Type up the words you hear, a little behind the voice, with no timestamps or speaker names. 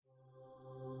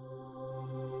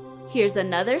Here's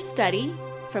another study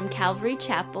from Calvary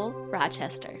Chapel,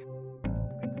 Rochester.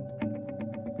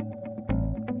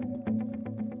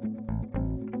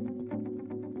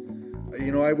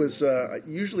 You know, I was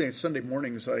usually on Sunday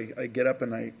mornings I get up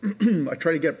and I I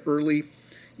try to get up early.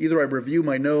 Either I review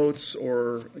my notes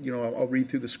or, I'll read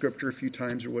through the scripture a few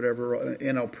times or whatever,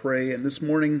 and I'll pray. And this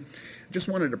morning, I just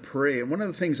wanted to pray. And one of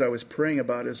the things I was praying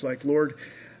about is like, Lord,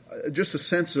 just a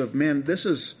sense of, man,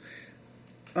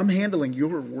 I'm handling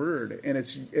your word. And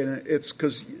it's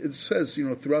because it says,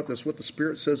 throughout this, what the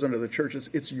Spirit says unto the church,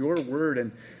 it's your word.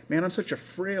 And man, I'm such a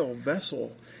frail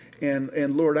vessel.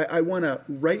 And Lord, I want to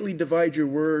rightly divide your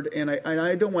word, and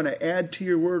I don't want to add to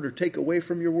your word or take away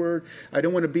from your word. I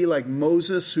don't want to be like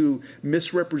Moses, who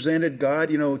misrepresented God,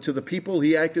 to the people.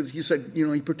 He said,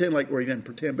 he pretended like, or he didn't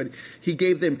pretend, but he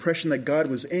gave the impression that God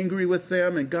was angry with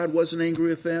them, and God wasn't angry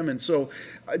with them. And so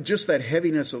just that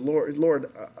heaviness of,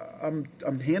 Lord,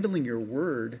 I'm handling your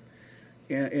word,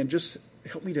 and just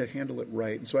help me to handle it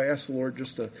right. And so I asked the Lord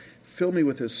just to fill me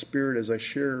with His Spirit as I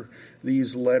share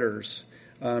these letters.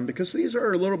 Because these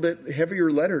are a little bit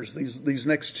heavier letters, these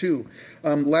next two.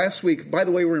 Last week, by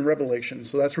the way, we're in Revelation,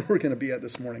 so that's where we're going to be at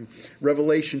this morning.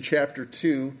 Revelation chapter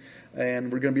 2,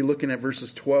 and we're going to be looking at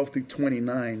verses 12 through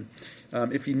 29.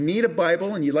 If you need a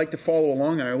Bible and you'd like to follow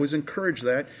along, I always encourage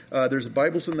that. There's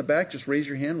Bibles in the back. Just raise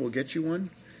your hand. We'll get you one.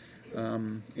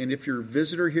 And if you're a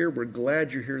visitor here, we're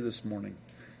glad you're here this morning.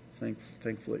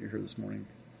 Thankful that you're here this morning.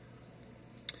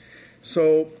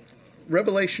 So,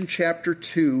 Revelation chapter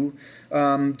 2,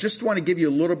 just want to give you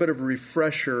a little bit of a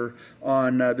refresher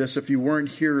on this if you weren't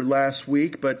here last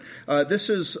week, but this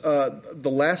is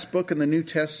the last book in the New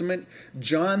Testament.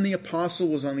 John the Apostle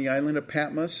was on the island of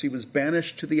Patmos. He was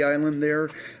banished to the island there,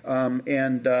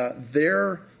 and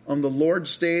there on the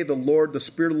Lord's day, the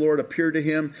Spirit of the Lord appeared to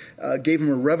him, gave him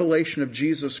a revelation of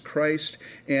Jesus Christ,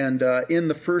 and in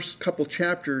the first couple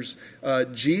chapters,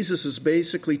 Jesus is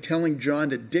basically telling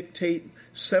John to dictate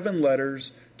 7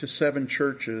 letters to 7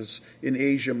 churches in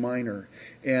Asia Minor.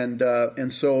 And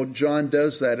so John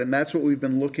does that, and that's what we've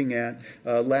been looking at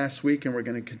last week, and we're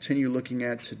going to continue looking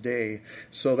at today.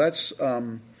 So that's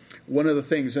one of the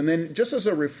things. And then just as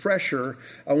a refresher,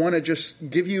 I want to just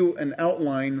give you an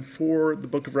outline for the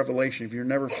book of Revelation. If you're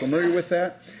never familiar with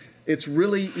that, it's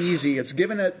really easy. It's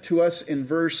given it to us in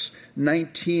verse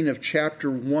 19 of chapter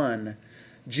 1.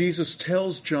 Jesus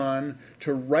tells John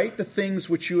to write the things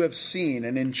which you have seen.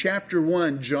 And in chapter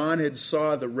 1, John had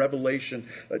saw the revelation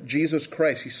of Jesus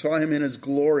Christ. He saw him in his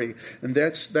glory. And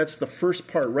that's the first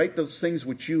part. Write those things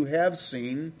which you have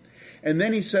seen. And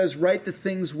then he says, write the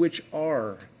things which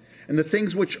are. And the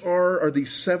things which are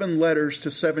these 7 letters to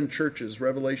 7 churches.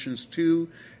 Revelations 2,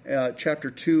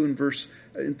 chapter 2 and verse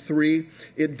 3.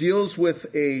 It deals with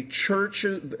a church.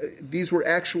 These were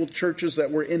actual churches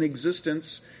that were in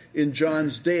existence in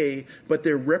John's day, but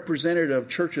they're representative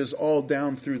churches all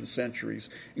down through the centuries,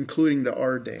 including to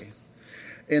our day.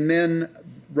 And then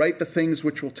write the things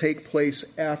which will take place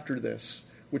after this,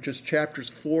 which is chapters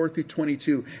 4 through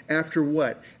 22. After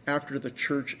what? After the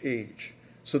church age.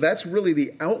 So that's really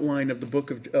the outline of the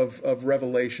book of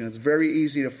Revelation. It's very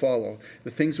easy to follow.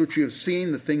 The things which you have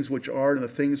seen, the things which are, and the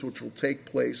things which will take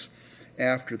place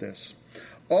after this.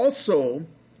 Also,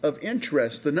 of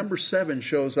interest, the number 7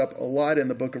 shows up a lot in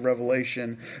the book of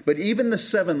Revelation, but even the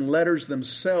 7 letters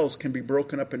themselves can be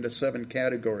broken up into 7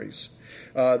 categories.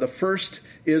 The first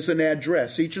is an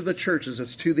address. Each of the churches,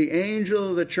 it's to the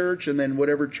angel of the church, and then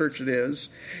whatever church it is.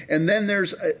 And then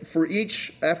there's, for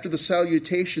each, after the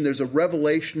salutation, there's a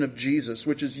revelation of Jesus,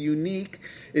 which is unique.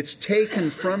 It's taken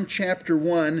from chapter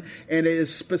 1, and it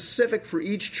is specific for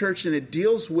each church, and it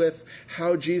deals with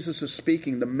how Jesus is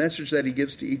speaking, the message that he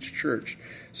gives to each church.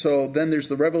 So then there's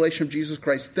the revelation of Jesus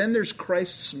Christ. Then there's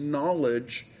Christ's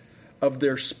knowledge of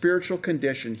their spiritual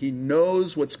condition. He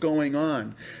knows what's going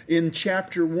on. In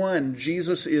chapter 1,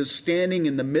 Jesus is standing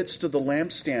in the midst of the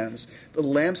lampstands. The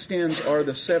lampstands are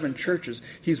the 7 churches.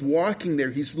 He's walking there.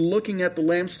 He's looking at the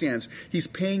lampstands. He's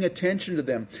paying attention to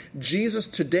them. Jesus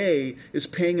today is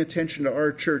paying attention to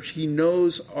our church. He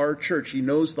knows our church. He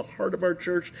knows the heart of our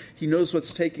church. He knows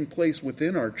what's taking place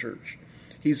within our church.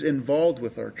 He's involved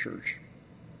with our church.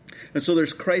 And so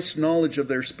there's Christ's knowledge of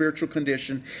their spiritual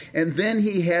condition. And then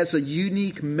he has a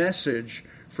unique message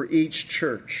for each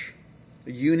church.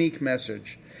 A unique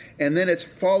message. And then it's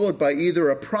followed by either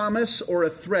a promise or a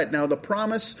threat. Now the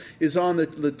promise is on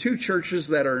the 2 churches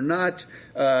that are not,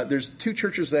 there's 2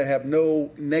 churches that have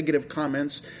no negative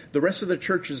comments. The rest of the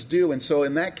churches do. And so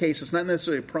in that case, it's not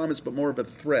necessarily a promise, but more of a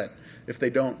threat if they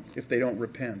don't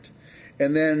repent.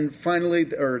 And then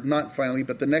finally, or not finally,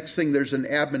 but the next thing, there's an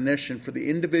admonition for the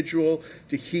individual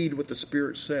to heed what the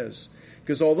Spirit says.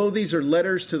 Because although these are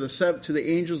letters to the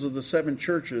angels of the seven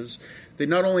churches, they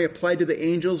not only apply to the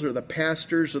angels or the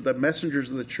pastors or the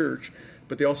messengers of the church,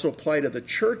 but they also apply to the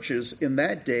churches in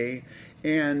that day,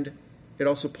 and it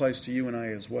also applies to you and I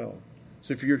as well.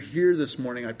 So if you're here this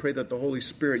morning, I pray that the Holy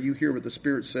Spirit, you hear what the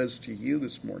Spirit says to you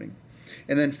this morning.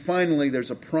 And then finally, there's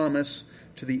a promise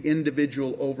to the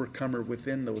individual overcomer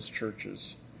within those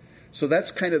churches. So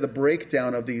that's kind of the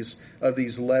breakdown of these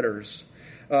letters.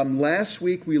 Last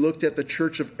week, we looked at the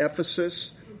church of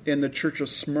Ephesus and the church of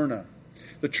Smyrna.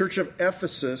 The church of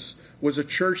Ephesus was a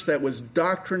church that was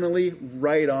doctrinally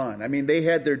right on. I mean, they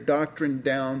had their doctrine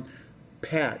down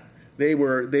pat.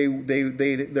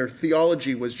 Their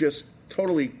theology was just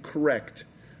totally correct.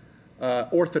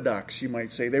 Orthodox, you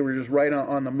might say. They were just right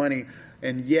on the money,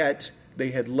 and yet they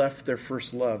had left their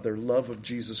first love, their love of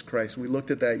Jesus Christ. We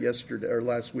looked at that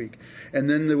last week. And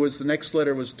then the next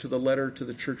letter was to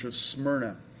the church of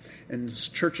Smyrna. And the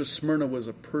church of Smyrna was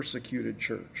a persecuted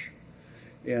church.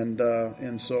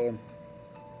 And so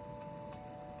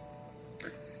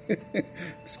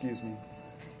excuse me.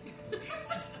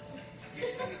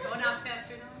 Going off,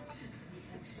 Pastor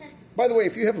Noel? By the way,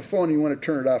 if you have a phone and you want to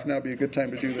turn it off, now would be a good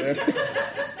time to do that.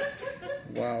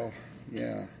 Wow.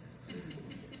 Yeah.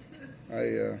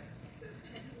 I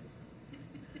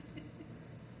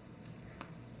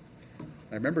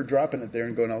remember dropping it there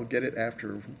and going, I'll get it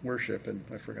after worship, and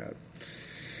I forgot.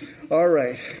 All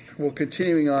right. Well,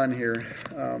 continuing on here.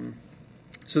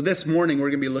 So this morning we're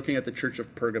going to be looking at the church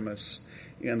of Pergamos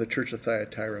and the church of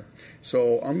Thyatira.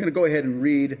 So I'm going to go ahead and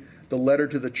read the letter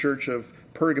to the church of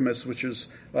Pergamos, which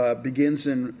begins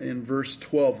in verse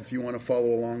 12, if you want to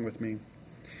follow along with me.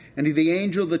 And to the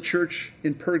angel of the church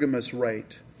in Pergamos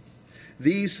write,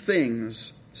 "These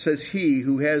things says he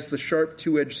who has the sharp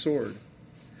two-edged sword.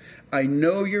 I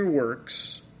know your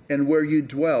works and where you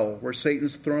dwell, where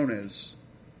Satan's throne is.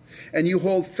 And you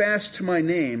hold fast to my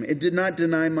name and did not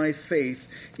deny my faith,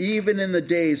 even in the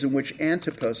days in which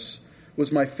Antipas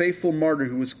was my faithful martyr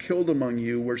who was killed among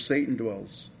you where Satan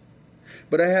dwells.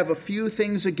 But I have a few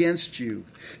things against you,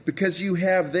 because you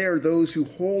have there those who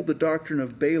hold the doctrine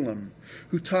of Balaam,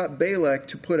 who taught Balak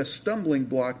to put a stumbling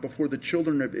block before the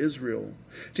children of Israel,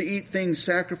 to eat things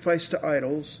sacrificed to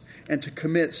idols, and to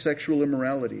commit sexual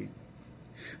immorality.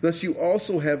 Thus you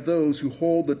also have those who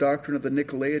hold the doctrine of the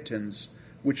Nicolaitans,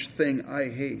 which thing I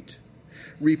hate.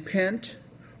 Repent,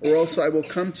 or else I will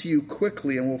come to you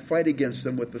quickly and will fight against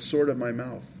them with the sword of my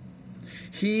mouth.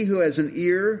 He who has an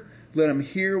ear, let him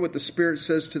hear what the Spirit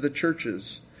says to the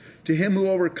churches. To him who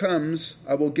overcomes,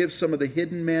 I will give some of the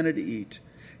hidden manna to eat,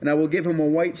 and I will give him a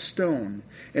white stone,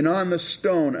 and on the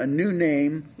stone a new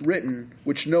name written,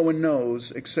 which no one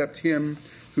knows except him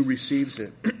who receives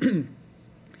it."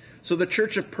 So the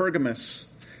church of Pergamos,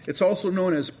 it's also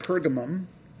known as Pergamum.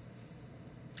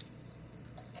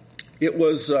 It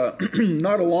was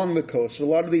not along the coast. A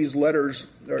lot of these letters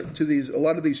a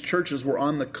lot of these churches were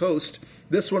on the coast.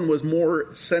 This one was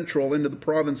more central into the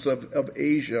province of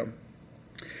Asia.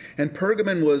 And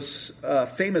Pergamon was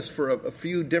famous for a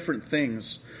few different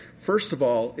things. First of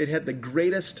all, it had the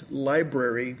greatest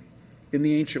library in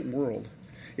the ancient world.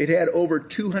 It had over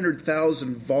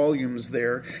 200,000 volumes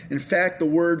there. In fact, the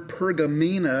word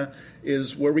Pergamena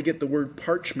is where we get the word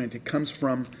parchment. It comes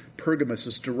from Pergamos.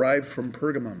 It's derived from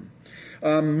Pergamum.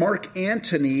 Mark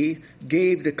Antony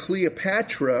gave to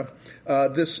Cleopatra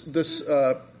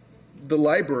the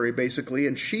library, basically,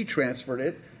 and she transferred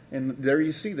it. And there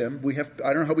you see them. I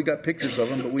don't know how we got pictures of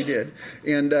them, but we did.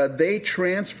 And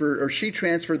she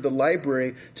transferred the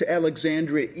library to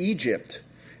Alexandria, Egypt.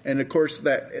 And of course,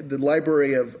 the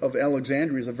library of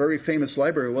Alexandria is a very famous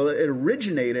library. Well, it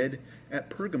originated at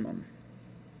Pergamum.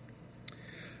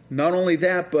 Not only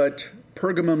that, but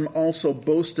Pergamum also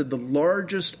boasted the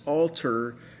largest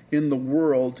altar in the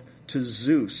world to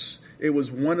Zeus. It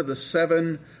was one of the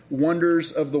 7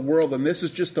 wonders of the world, and this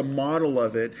is just a model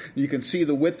of it. You can see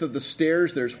the width of the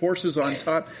stairs. There's horses on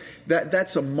top.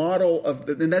 That's a model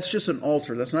and that's just an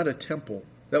altar. That's not a temple.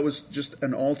 That was just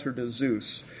an altar to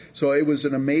Zeus. So it was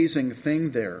an amazing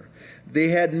thing there. They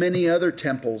had many other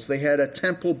temples. They had a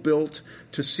temple built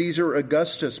to Caesar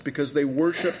Augustus because they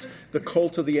worshipped the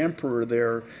cult of the emperor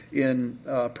there in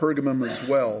Pergamum as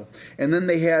well. And then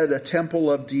they had a temple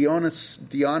of Dionysius,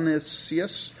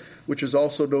 which is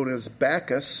also known as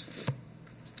Bacchus,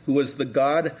 who was the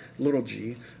god, little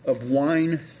g, of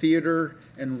wine, theater,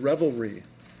 and revelry.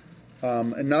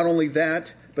 And not only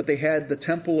that, but they had the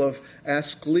temple of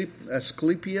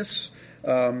Asclepius,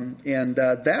 and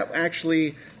that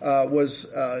actually was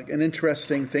an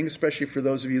interesting thing, especially for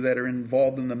those of you that are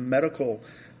involved in the medical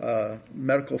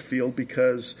field,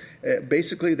 because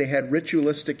basically they had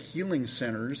ritualistic healing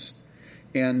centers,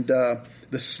 And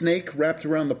the snake wrapped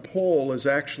around the pole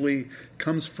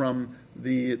comes from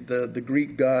the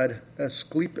Greek god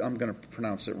Asclepius. I'm going to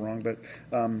pronounce it wrong, but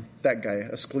that guy,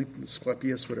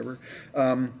 Asclepius, whatever.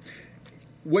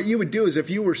 What you would do is if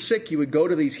you were sick, you would go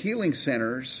to these healing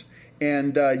centers,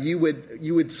 and you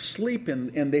would sleep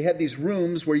in, and they had these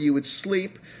rooms where you would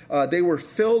sleep. They were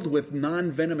filled with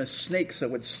non-venomous snakes that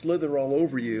would slither all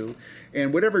over you.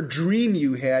 And whatever dream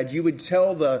you had, you would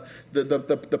tell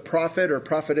the prophet or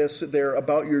prophetess there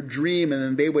about your dream, and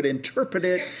then they would interpret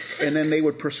it, and then they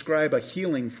would prescribe a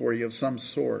healing for you of some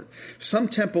sort. Some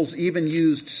temples even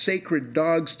used sacred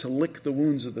dogs to lick the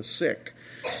wounds of the sick.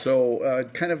 So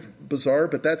kind of bizarre,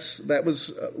 but that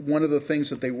was one of the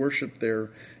things that they worshipped there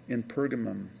in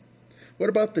Pergamum. What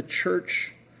about the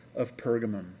church of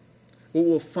Pergamum? What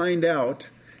we'll find out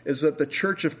is that the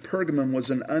church of Pergamum was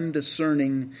an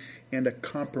undiscerning and a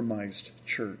compromised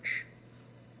church.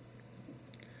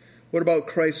 What about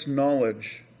Christ's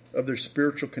knowledge of their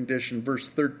spiritual condition? Verse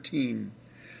 13,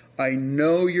 I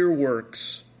know your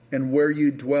works and where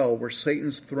you dwell, where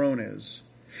Satan's throne is.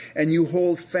 And you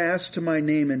hold fast to my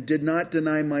name and did not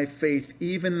deny my faith,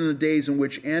 even in the days in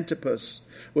which Antipas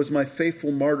was my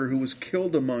faithful martyr who was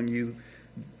killed among you,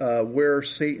 where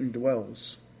Satan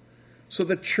dwells. So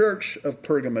the church of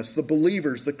Pergamos, the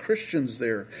believers, the Christians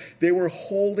there, they were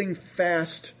holding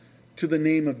fast to the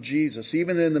name of Jesus.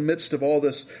 Even in the midst of all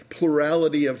this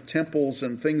plurality of temples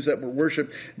and things that were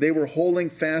worshipped, they were holding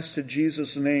fast to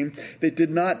Jesus' name. They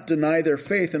did not deny their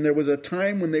faith, and there was a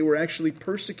time when they were actually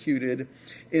persecuted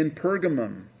in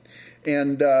Pergamum.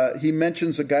 And he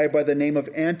mentions a guy by the name of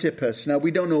Antipas. Now,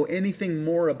 we don't know anything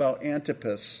more about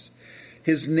Antipas.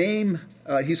 His name,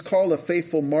 he's called a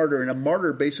faithful martyr, and a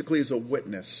martyr basically is a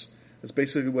witness. That's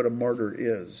basically what a martyr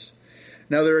is.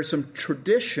 Now, there are some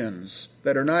traditions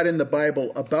that are not in the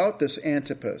Bible about this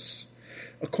Antipas.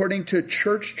 According to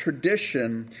church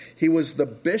tradition, he was the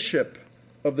bishop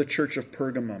of the church of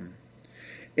Pergamum.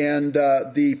 And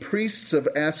the priests of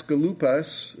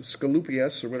Asclepius,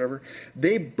 or whatever,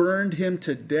 they burned him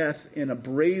to death in a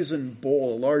brazen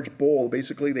bowl, a large bowl.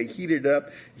 Basically, they heated it up.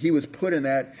 He was put in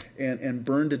that and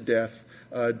burned to death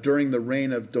during the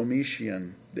reign of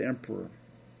Domitian, the emperor.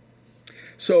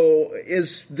 So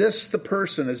is this the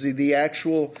person? Is he the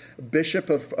actual bishop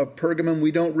of Pergamum?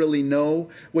 We don't really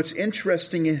know. What's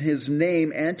interesting in his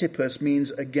name, Antipas, means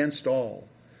against all.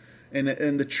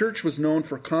 And the church was known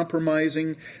for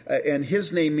compromising, and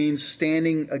his name means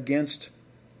standing against.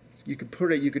 You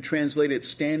could translate it,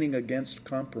 standing against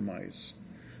compromise.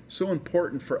 So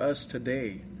important for us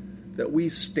today that we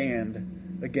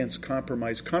stand against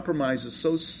compromise. Compromise is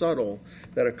so subtle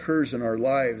that occurs in our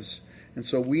lives, and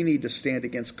so we need to stand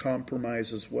against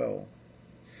compromise as well.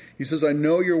 He says, I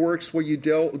know your works where you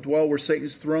dwell, where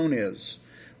Satan's throne is,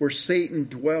 where Satan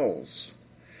dwells.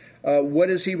 What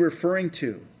is he referring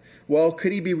to? Well,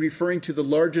 could he be referring to the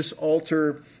largest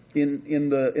altar in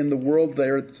the world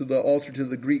there, to the altar to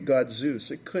the Greek god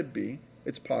Zeus? It could be.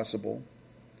 It's possible.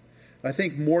 I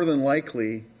think more than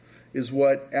likely is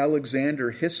what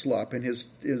Alexander Hislop in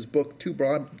his book Two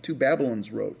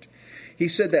Babylons wrote. He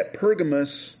said that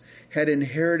Pergamos had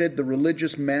inherited the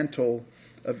religious mantle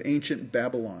of ancient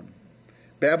Babylon.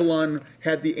 Babylon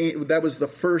that was the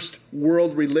first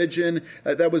world religion.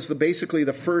 That was basically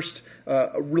the first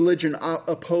religion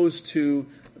opposed to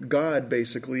God,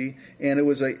 basically, and it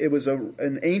was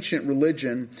an ancient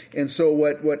religion. And so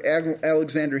what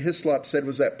Alexander Hislop said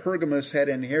was that Pergamos had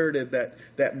inherited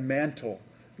that mantle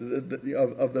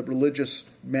of the religious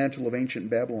mantle of ancient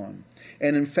Babylon.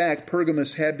 And in fact,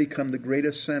 Pergamos had become the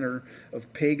greatest center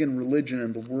of pagan religion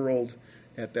in the world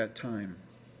at that time.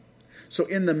 So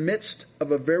in the midst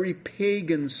of a very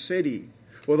pagan city,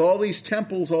 with all these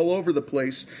temples all over the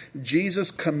place,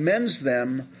 Jesus commends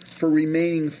them for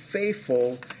remaining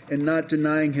faithful and not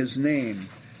denying his name.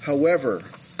 However,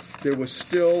 there was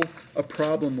still a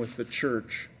problem with the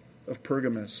church of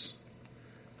Pergamos.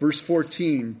 Verse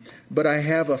 14, but I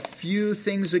have a few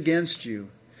things against you,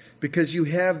 because you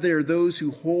have there those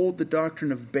who hold the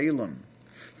doctrine of Balaam,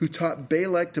 who taught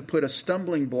Balak to put a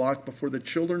stumbling block before the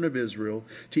children of Israel,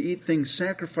 to eat things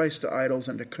sacrificed to idols,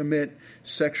 and to commit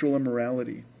sexual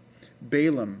immorality.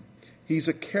 Balaam, he's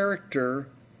a character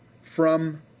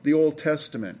from the Old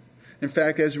Testament. In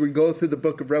fact, as we go through the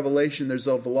book of Revelation, there's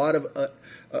a lot of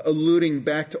alluding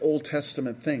back to Old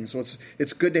Testament things. So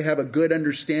it's good to have a good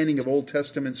understanding of Old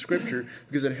Testament Scripture,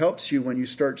 because it helps you when you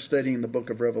start studying the book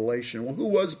of Revelation. Well, who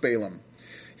was Balaam?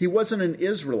 He wasn't an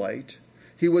Israelite.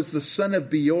 He was the son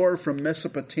of Beor from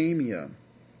Mesopotamia.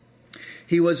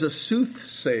 He was a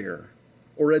soothsayer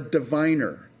or a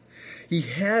diviner. He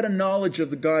had a knowledge of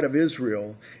the God of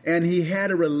Israel, and he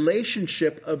had a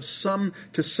relationship to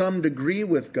some degree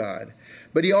with God.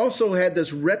 But he also had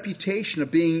this reputation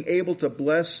of being able to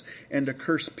bless and to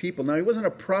curse people. Now, he wasn't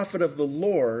a prophet of the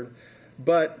Lord,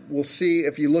 but we'll see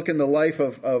if you look in the life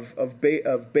of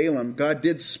Balaam, God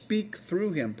did speak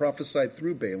through him, prophesied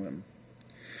through Balaam.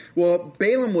 Well,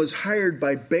 Balaam was hired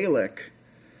by Balak,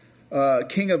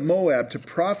 king of Moab, to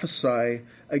prophesy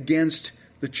against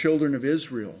the children of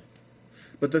Israel.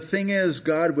 But the thing is,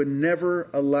 God would never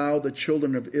allow the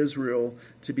children of Israel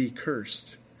to be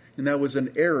cursed. And that was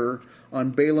an error on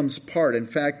Balaam's part. In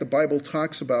fact, the Bible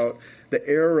talks about the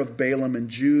error of Balaam in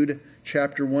Jude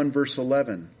chapter 1, verse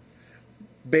 11.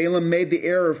 Balaam made the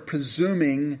error of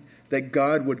presuming that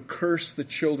God would curse the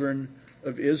children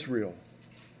of Israel.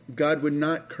 God would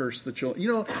not curse the children.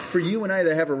 You know, for you and I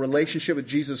that have a relationship with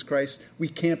Jesus Christ, we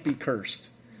can't be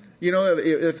cursed. You know,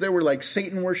 if there were like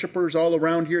Satan worshipers all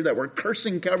around here that were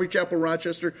cursing Calvary Chapel,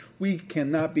 Rochester, we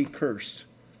cannot be cursed.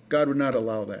 God would not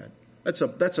allow that. That's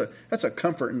a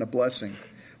comfort and a blessing.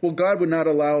 Well, God would not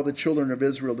allow the children of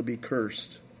Israel to be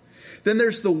cursed. Then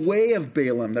there's the way of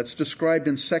Balaam that's described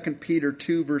in 2 Peter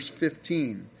 2, verse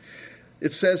 15.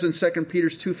 It says in 2 Peter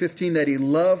 2:15 that he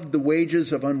loved the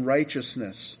wages of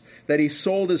unrighteousness, that he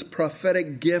sold his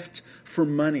prophetic gift for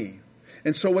money.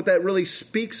 And so what that really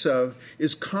speaks of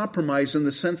is compromise in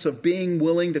the sense of being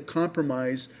willing to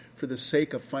compromise for the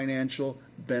sake of financial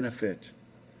benefit.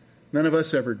 None of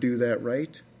us ever do that,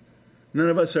 right? None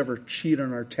of us ever cheat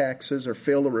on our taxes or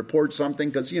fail to report something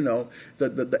because, you know,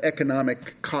 the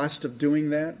economic cost of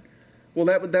doing that. Well,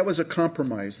 that was a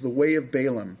compromise, the way of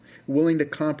Balaam, willing to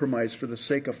compromise for the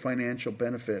sake of financial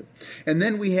benefit. And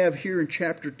then we have here in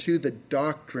chapter 2 the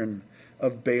doctrine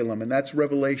of Balaam, and that's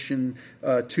Revelation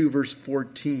 2, verse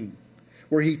 14,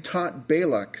 where he taught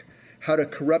Balak how to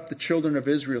corrupt the children of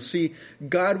Israel. See,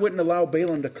 God wouldn't allow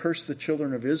Balaam to curse the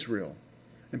children of Israel.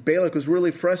 And Balak was really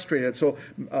frustrated. So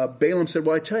Balaam said,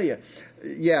 well, I tell you,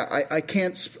 I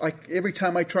can't, every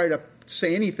time I try to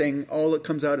say anything, all that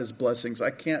comes out is blessings. I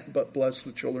can't but bless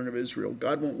the children of Israel.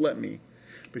 God won't let me.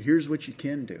 But here's what you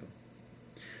can do.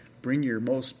 Bring your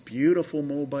most beautiful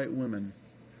Moabite women.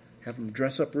 Have them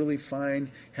dress up really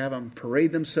fine. Have them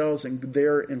parade themselves and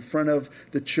there in front of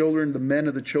the children, the men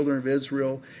of the children of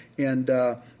Israel. And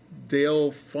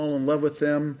they'll fall in love with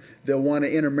them. They'll want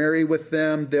to intermarry with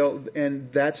them.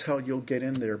 And that's how you'll get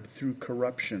in there, through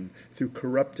corruption, through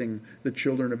corrupting the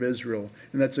children of Israel.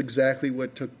 And that's exactly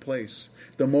what took place.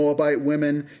 The Moabite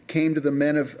women came to the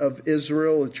men of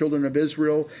Israel, the children of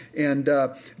Israel, and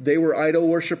they were idol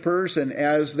worshipers. And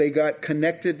as they got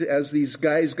connected, as these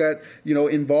guys got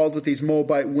involved with these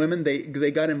Moabite women,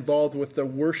 they got involved with the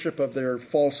worship of their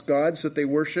false gods that they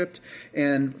worshipped.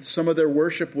 And some of their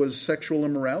worship was sexual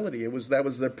immorality. That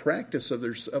was the practice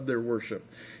of their worship.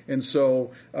 And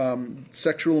so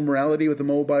sexual immorality with the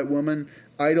Moabite woman,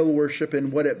 idol worship,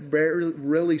 and what it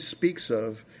really speaks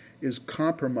of is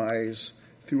compromise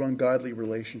through ungodly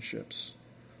relationships.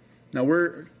 Now,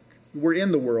 we're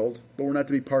in the world, but we're not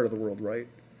to be part of the world, right?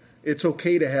 It's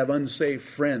okay to have unsaved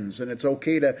friends, and it's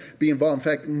okay to be involved. In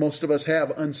fact, most of us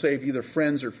have unsaved either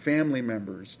friends or family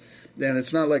members. And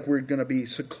it's not like we're going to be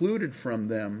secluded from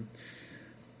them,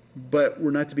 but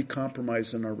we're not to be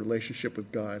compromised in our relationship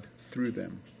with God through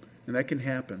them. And that can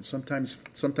happen.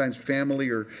 Sometimes family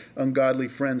or ungodly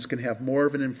friends can have more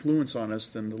of an influence on us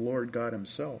than the Lord God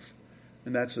himself.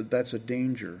 And that's a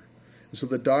danger. And so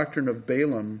the doctrine of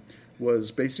Balaam was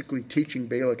basically teaching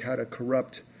Balak how to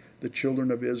corrupt the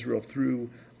children of Israel through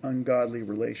ungodly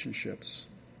relationships.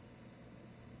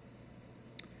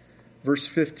 Verse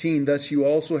 15, thus you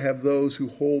also have those who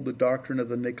hold the doctrine of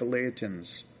the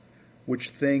Nicolaitans, which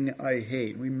thing I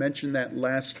hate. We mentioned that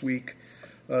last week,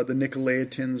 the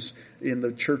Nicolaitans in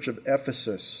the church of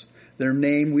Ephesus. Their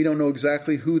name, we don't know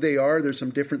exactly who they are. There's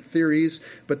some different theories,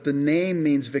 but the name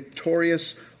means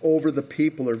victorious over the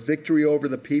people, or victory over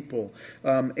the people.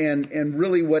 And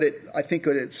really what I think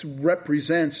it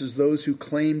represents is those who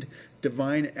claimed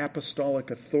divine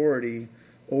apostolic authority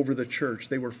over the church.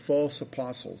 They were false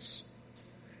apostles.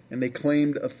 And they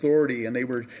claimed authority, and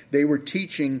they were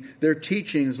teaching. Their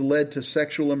teachings led to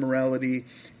sexual immorality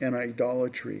and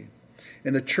idolatry.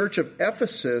 And the church of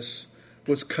Ephesus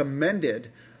was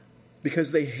commended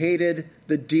because they hated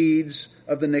the deeds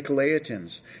of the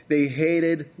Nicolaitans. They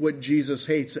hated what Jesus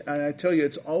hates. And I tell you,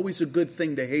 it's always a good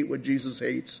thing to hate what Jesus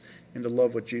hates and to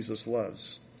love what Jesus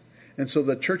loves. And so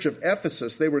the church of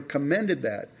Ephesus, they were commended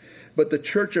that. But the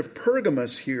church of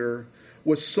Pergamos here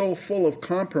was so full of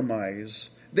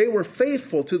compromise. They were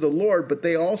faithful to the Lord, but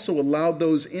they also allowed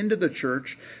those into the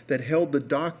church that held the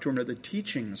doctrine or the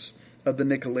teachings of the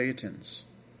Nicolaitans.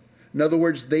 In other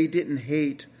words, they didn't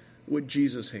hate what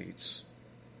Jesus hates.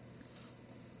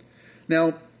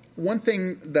 Now, one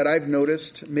thing that I've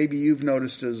noticed, maybe you've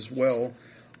noticed as well,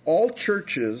 all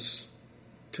churches,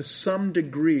 to some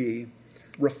degree,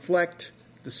 reflect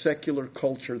the secular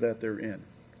culture that they're in.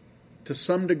 To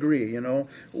some degree,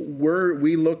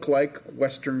 we look like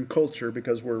Western culture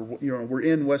because we're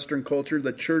in Western culture.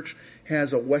 The church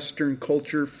has a Western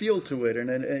culture feel to it,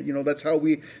 and that's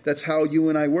how you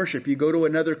and I worship. You go to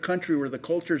another country where the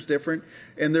culture is different,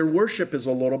 and their worship is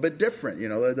a little bit different.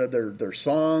 Their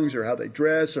songs or how they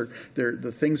dress or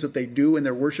the things that they do in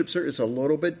their worship service is a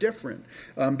little bit different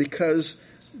because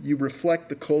you reflect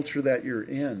the culture that you're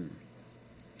in,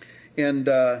 and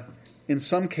in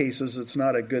some cases, it's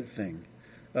not a good thing.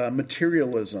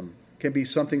 Materialism can be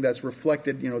something that's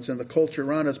reflected, it's in the culture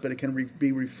around us, but it can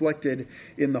be reflected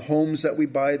in the homes that we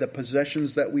buy, the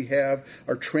possessions that we have,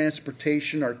 our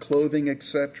transportation, our clothing,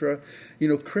 etc.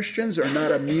 Christians are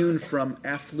not immune from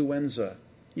affluenza.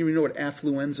 You know what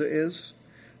affluenza is?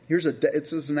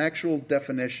 It's an actual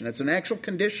definition. It's an actual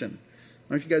condition. I don't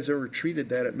know if you guys ever treated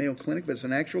that at Mayo Clinic, but it's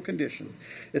an actual condition.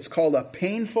 It's called a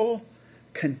painful,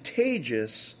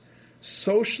 contagious,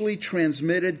 socially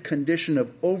transmitted condition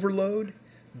of overload,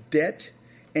 debt,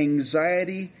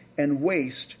 anxiety, and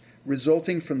waste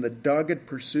resulting from the dogged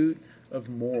pursuit of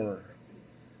more.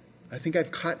 I think I've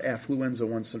caught affluenza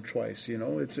once or twice.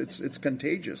 It's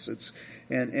contagious. It's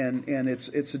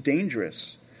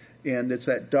dangerous, and it's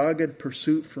that dogged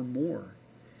pursuit for more.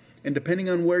 And depending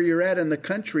on where you're at in the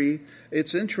country,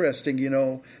 it's interesting.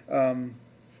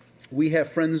 We have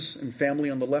friends and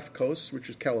family on the left coast, which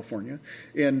is California,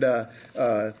 and one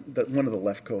of the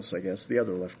left coasts, I guess, the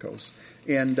other left coast.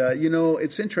 And,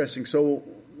 it's interesting. So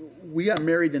we got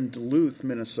married in Duluth,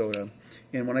 Minnesota.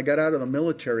 And when I got out of the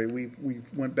military, we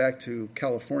went back to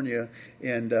California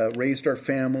and raised our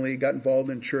family, got involved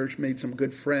in church, made some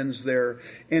good friends there.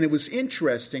 And it was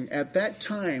interesting. At that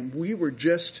time, we were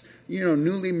just,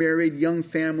 newly married, young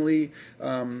family,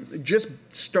 just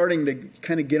starting to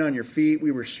kind of get on your feet.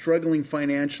 We were struggling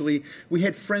financially. We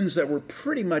had friends that were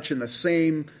pretty much in the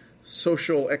same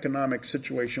social economic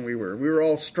situation we were. We were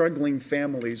all struggling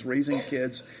families, raising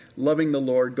kids, loving the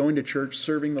Lord, going to church,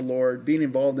 serving the Lord, being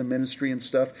involved in ministry and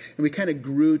stuff. And we kind of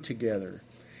grew together.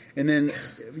 And then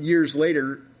years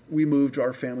later, we moved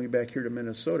our family back here to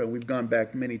Minnesota. We've gone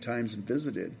back many times and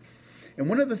visited. And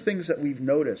one of the things that we've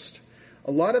noticed,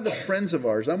 a lot of the friends of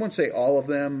ours, I won't say all of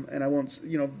them, and I won't,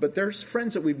 but there's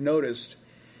friends that we've noticed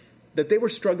that they were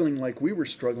struggling like we were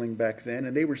struggling back then,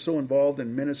 and they were so involved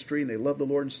in ministry, and they loved the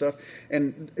Lord and stuff.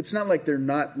 And it's not like they're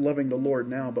not loving the Lord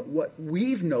now, but what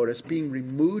we've noticed being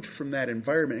removed from that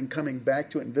environment and coming back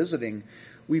to it and visiting,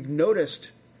 we've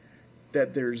noticed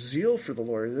that their zeal for the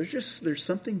Lord, there's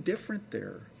something different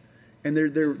there. And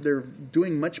they're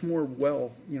doing much more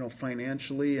well,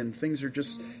 financially, and things are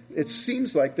just, it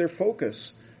seems like their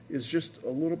focus is just a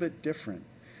little bit different.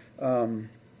 So,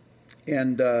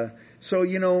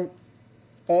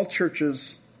 all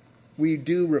churches, we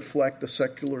do reflect the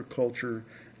secular culture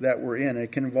that we're in.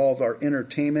 It can involve our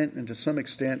entertainment and to some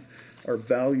extent our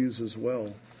values as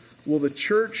well. Well, the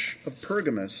church of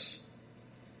Pergamos,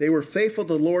 they were faithful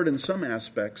to the Lord in some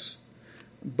aspects,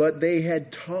 but they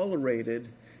had tolerated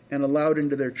and allowed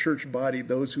into their church body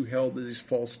those who held these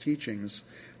false teachings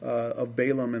of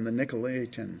Balaam and the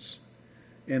Nicolaitans.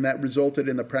 And that resulted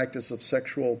in the practice of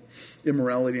sexual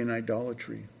immorality and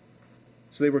idolatry.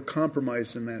 So they were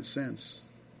compromised in that sense.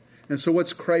 And so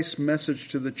what's Christ's message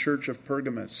to the church of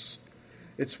Pergamos?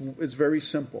 It's very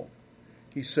simple.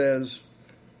 He says,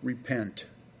 repent.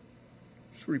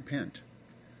 Just repent.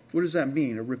 What does that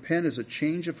mean? A repent is a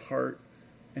change of heart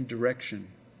and direction.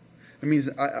 It means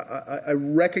I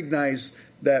recognize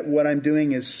that what I'm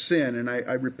doing is sin, and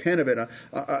I repent of it.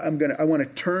 I want to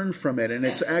turn from it, and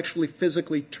it's actually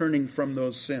physically turning from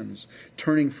those sins,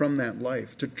 turning from that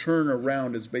life. To turn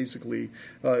around is basically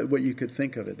what you could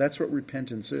think of it. That's what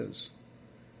repentance is.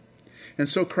 And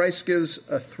so Christ gives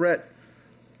a threat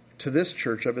to this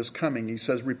church of his coming. He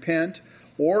says, repent,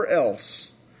 or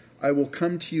else I will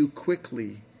come to you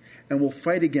quickly and will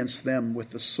fight against them with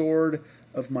the sword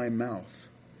of my mouth.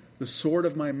 The sword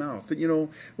of my mouth.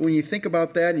 When you think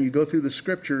about that and you go through the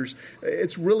scriptures,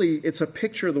 it's a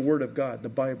picture of the Word of God, the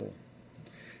Bible.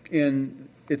 And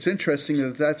it's interesting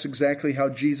that that's exactly how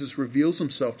Jesus reveals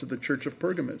himself to the church of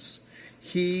Pergamos.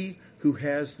 He who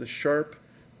has the sharp,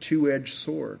 two-edged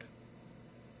sword.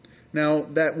 Now,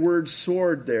 that word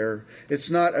sword there, it's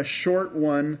not a short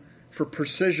one for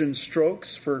precision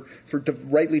strokes, for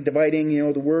rightly dividing,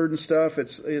 the word and stuff.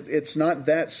 It's not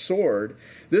that sword.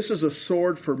 This is a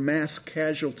sword for mass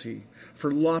casualty,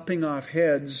 for lopping off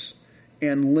heads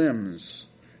and limbs.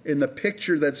 And the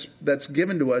picture that's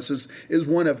given to us is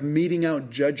one of meting out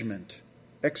judgment,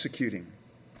 executing.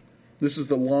 This is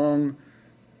the long,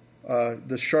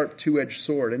 the sharp two-edged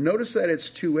sword. And notice that it's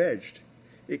two-edged.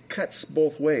 It cuts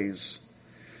both ways.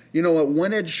 You know, a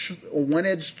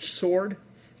one-edged sword,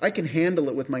 I can handle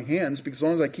it with my hands because as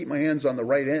long as I keep my hands on the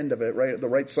right end of it, right at the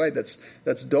right side,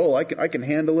 that's dull. I can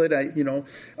handle it.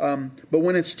 But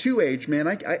when it's two-edged, man,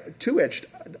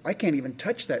 I can't even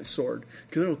touch that sword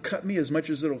because it'll cut me as much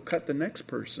as it'll cut the next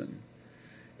person.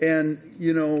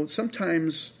 And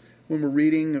sometimes when we're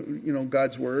reading,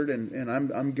 God's word, and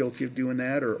I'm guilty of doing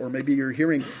that, or maybe you're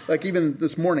hearing, like even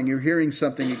this morning, you're hearing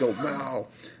something, you go, wow,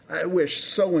 I wish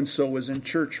so and so was in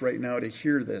church right now to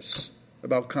hear this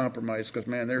about compromise, because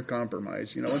man, they're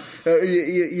compromised. You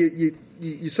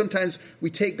sometimes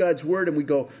we take God's word and we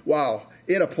go, wow,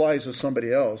 it applies to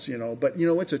somebody else, But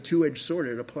it's a two-edged sword.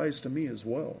 It applies to me as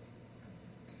well.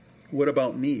 What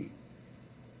about me?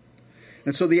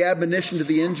 And so the admonition to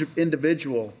the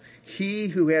individual, he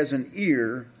who has an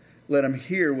ear, let him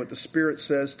hear what the Spirit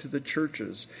says to the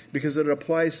churches, because it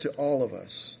applies to all of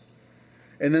us.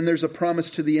 And then there's a promise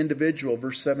to the individual,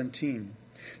 verse 17.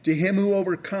 To him who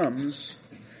overcomes,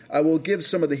 I will give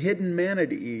some of the hidden manna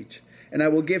to eat, and I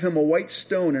will give him a white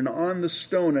stone, and on the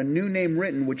stone a new name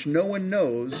written, which no one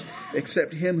knows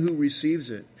except him who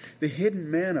receives it. The hidden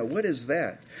manna, what is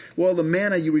that? Well, the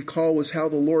manna, you recall, was how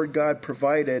the Lord God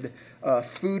provided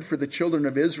food for the children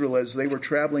of Israel as they were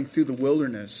traveling through the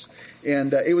wilderness.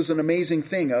 And it was an amazing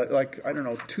thing.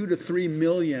 2 to 3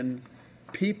 million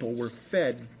people were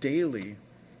fed daily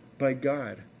by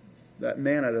God. That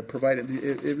manna that provided,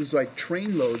 it was like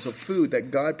trainloads of food that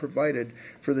God provided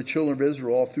for the children of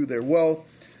Israel all through there. Well,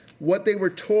 what they were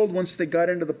told once they got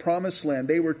into the promised land,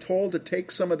 they were told to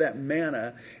take some of that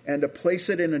manna and to place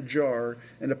it in a jar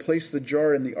and to place the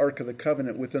jar in the Ark of the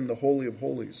Covenant within the Holy of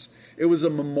Holies. It was a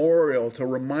memorial to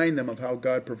remind them of how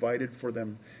God provided for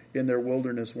them in their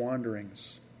wilderness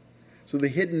wanderings. So the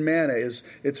hidden manna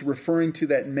it's referring to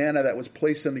that manna that was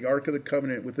placed in the Ark of the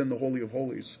Covenant within the Holy of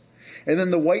Holies. And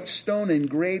then the white stone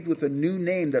engraved with a new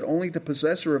name that only the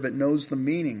possessor of it knows the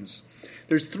meanings.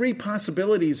 There's 3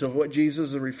 possibilities of what Jesus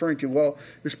is referring to. Well,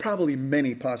 there's probably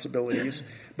many possibilities,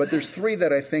 but there's 3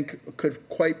 that I think could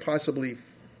quite possibly,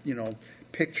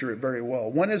 picture it very well.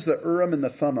 One is the Urim and the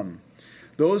Thummim.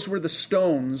 Those were the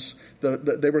stones,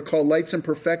 they were called lights and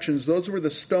perfections. Those were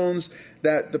the stones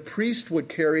that the priest would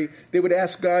carry. They would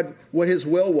ask God what his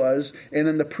will was, and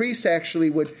then the priest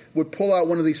actually would pull out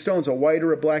one of these stones, a white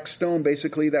or a black stone,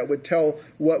 basically, that would tell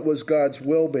what was God's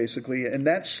will, basically. And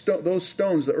those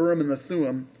stones, the Urim and the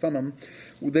Thummim,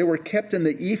 they were kept in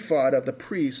the ephod of the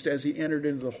priest as he entered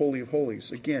into the Holy of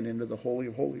Holies, again, into the Holy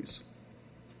of Holies.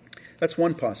 That's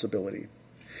one possibility.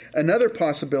 Another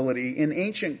possibility, in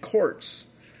ancient courts,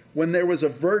 when there was a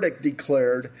verdict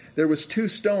declared, there was 2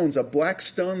 stones. A black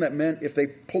stone that meant if they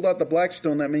pulled out the black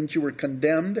stone, that means you were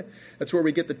condemned. That's where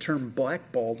we get the term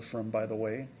blackballed from, by the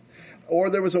way. Or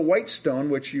there was a white stone,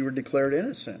 which you were declared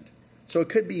innocent. So it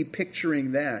could be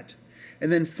picturing that.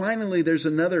 And then finally, there's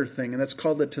another thing, and that's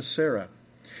called the tessera.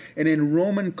 And in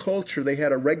Roman culture, they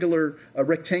had a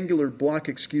rectangular block,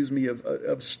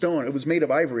 of stone. It was made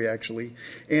of ivory, actually.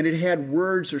 And it had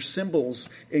words or symbols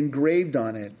engraved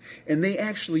on it. And they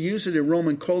actually used it in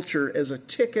Roman culture as a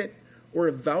ticket or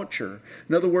a voucher.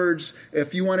 In other words,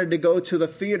 if you wanted to go to the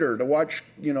theater to watch,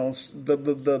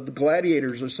 the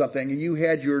gladiators or something, and you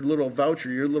had your little voucher,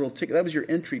 your little ticket, that was your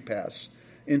entry pass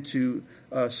into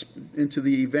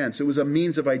the events. It was a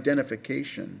means of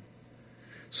identification.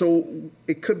 So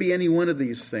it could be any one of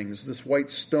these things, this white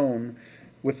stone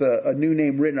with a new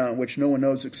name written on it, which no one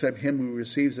knows except him who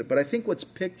receives it. But I think what's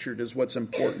pictured is what's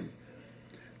important.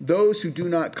 Those who do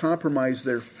not compromise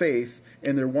their faith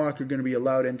and their walk are going to be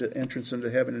allowed entrance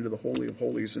into heaven, into the Holy of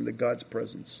Holies, into God's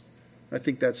presence. I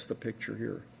think that's the picture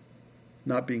here,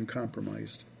 not being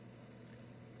compromised.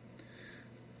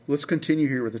 Let's continue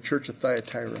here with the church of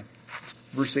Thyatira,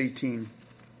 verse 18.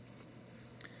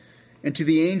 And to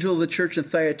the angel of the church in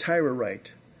Thyatira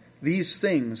write, these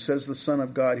things, says the Son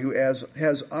of God, who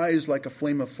has eyes like a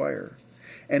flame of fire,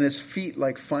 and his feet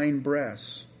like fine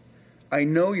brass. I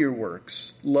know your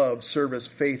works, love, service,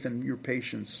 faith, and your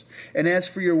patience. And as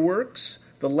for your works,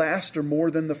 the last are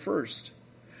more than the first.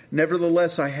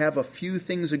 Nevertheless, I have a few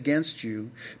things against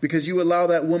you, because you allow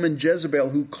that woman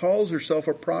Jezebel, who calls herself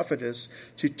a prophetess,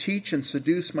 to teach and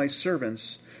seduce my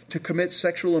servants, to commit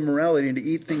sexual immorality and to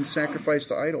eat things sacrificed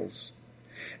to idols.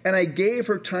 And I gave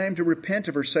her time to repent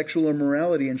of her sexual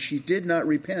immorality, and she did not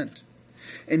repent.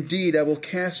 Indeed, I will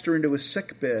cast her into a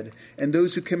sickbed, and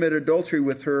those who commit adultery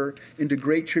with her into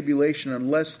great tribulation,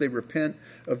 unless they repent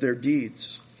of their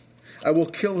deeds. I will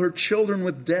kill her children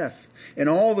with death, and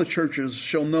all the churches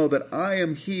shall know that I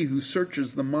am he who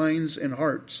searches the minds and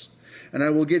hearts, and I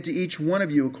will give to each one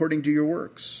of you according to your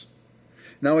works.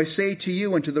 Now I say to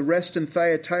you and to the rest in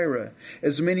Thyatira,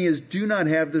 as many as do not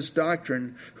have this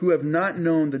doctrine, who have not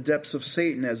known the depths of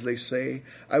Satan, as they say,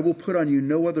 I will put on you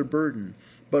no other burden,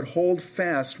 but hold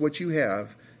fast what you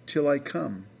have till I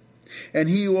come. And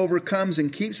he who overcomes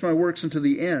and keeps my works unto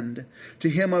the end, to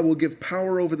him I will give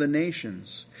power over the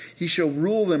nations. He shall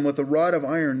rule them with a rod of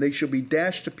iron. They shall be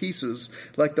dashed to pieces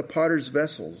like the potter's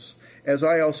vessels, as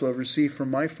I also have received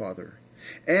from my Father.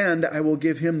 And I will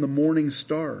give him the morning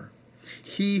star.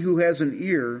 He who has an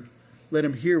ear, let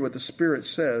him hear what the Spirit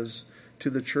says to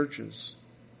the churches.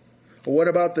 Well, what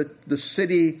about the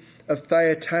city of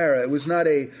Thyatira? It was not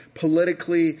a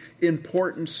politically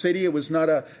important city. It was not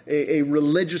a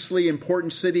religiously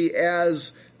important city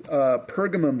as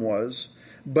Pergamum was,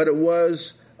 but it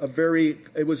was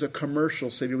a commercial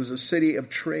city. It was a city of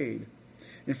trade.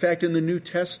 In fact, in the New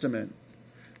Testament,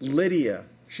 Lydia,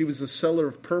 she was the seller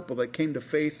of purple that came to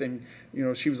faith, and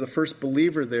she was the first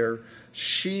believer there.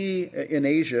 In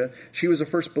Asia, she was the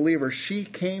first believer. She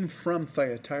came from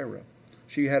Thyatira.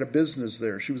 She had a business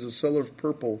there. She was a seller of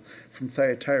purple from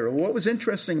Thyatira. What was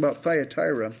interesting about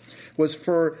Thyatira was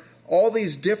for all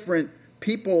these different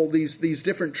people, these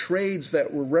different trades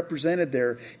that were represented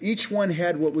there, each one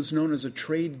had what was known as a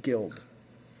trade guild.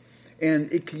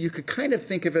 And you could kind of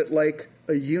think of it like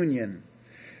a union.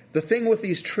 The thing with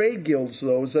these trade guilds,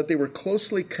 though, is that they were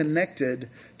closely connected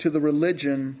to the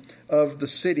religion of the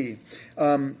city.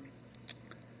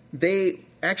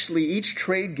 Actually, each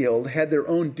trade guild had their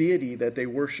own deity that they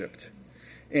worshipped.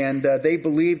 And they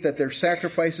believed that their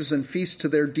sacrifices and feasts to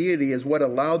their deity is what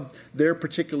allowed their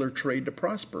particular trade to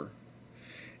prosper.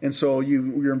 And so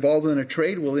you're involved in a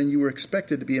trade, well, then you were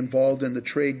expected to be involved in the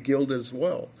trade guild as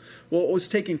well. Well, what was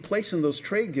taking place in those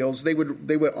trade guilds, they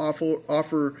would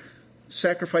offer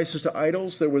sacrifices to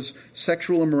idols. There was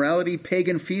sexual immorality.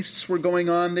 Pagan feasts were going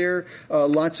on there.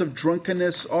 Lots of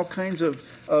drunkenness. All kinds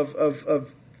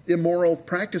of immoral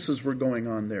practices were going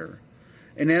on there.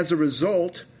 And as a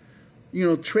result,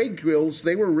 trade guilds,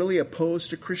 they were really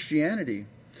opposed to Christianity.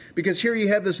 Because here you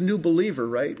have this new believer,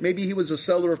 right? Maybe he was a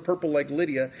seller of purple like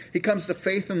Lydia. He comes to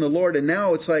faith in the Lord, and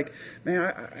now it's like,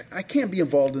 man, I can't be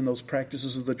involved in those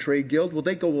practices of the trade guild. Well,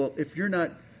 they go, well, if you're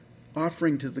not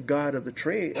offering to the God of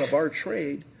our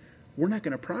trade, we're not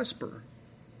going to prosper.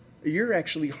 You're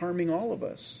actually harming all of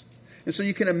us. And so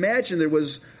you can imagine there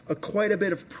was quite a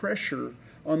bit of pressure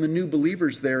on the new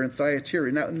believers there in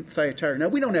Thyatira. Now,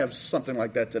 we don't have something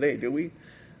like that today, do we?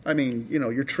 I mean,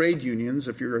 your trade unions,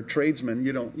 if you're a tradesman,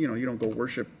 you don't go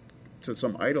worship to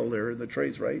some idol there in the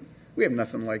trades, right? We have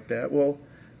nothing like that. Well,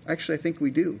 actually, I think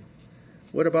we do.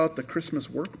 What about the Christmas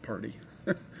work party?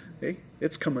 Hey,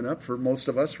 it's coming up for most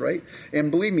of us, right? And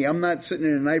believe me, I'm not sitting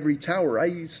in an ivory tower.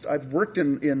 I've worked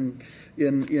in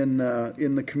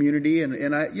the community,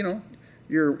 and I,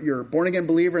 you're a born again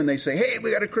believer, and they say, hey,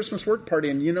 we got a Christmas work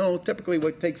party, and typically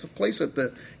what takes place at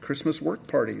the Christmas work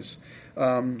parties.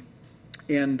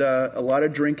 And a lot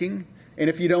of drinking. And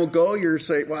if you don't go, you're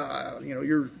saying, well,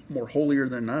 you're more holier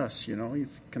than us. You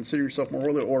consider yourself more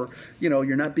holy, or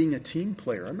you're not being a team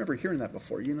player. I remember hearing that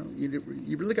before. You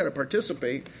really got to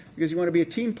participate because you want to be a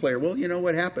team player. Well,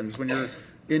 what happens when your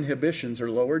inhibitions are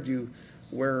lowered? You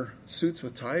wear suits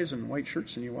with ties and white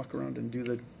shirts, and you walk around and do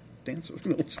the dance with.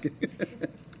 No, just kidding.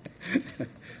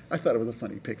 I thought it was a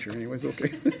funny picture. Anyways,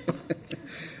 okay.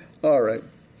 All right.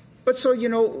 But so,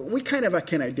 we kind of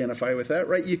can identify with that,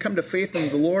 right? You come to faith in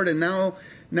the Lord, and now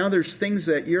there's things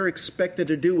that you're expected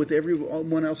to do with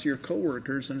everyone else, your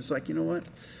coworkers, and it's like, you know what?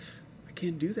 I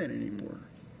can't do that anymore.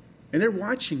 And they're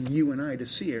watching you and I to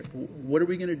see it. What are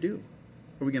we going to do?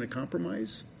 Are we going to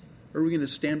compromise? Or are we going to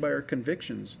stand by our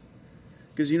convictions?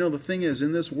 Because, the thing is,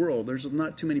 in this world, there's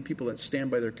not too many people that stand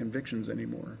by their convictions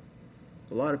anymore.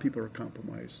 A lot of people are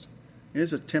compromised. And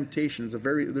it's a temptation.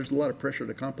 There's a lot of pressure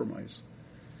to compromise.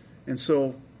 And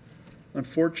so,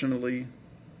 unfortunately,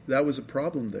 that was a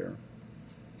problem there.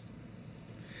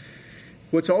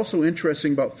 What's also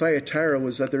interesting about Thyatira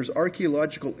was that there's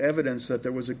archaeological evidence that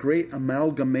there was a great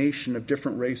amalgamation of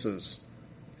different races.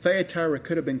 Thyatira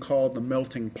could have been called the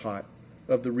melting pot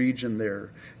of the region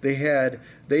there.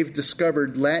 They've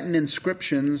discovered Latin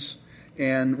inscriptions,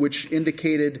 and which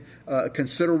indicated a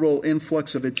considerable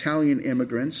influx of Italian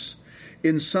immigrants.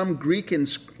 In some Greek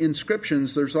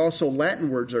inscriptions, there's also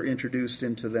Latin words are introduced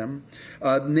into them.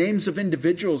 Names of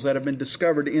individuals that have been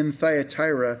discovered in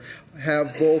Thyatira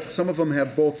have both, some of them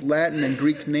have both Latin and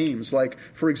Greek names. Like,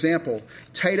 for example,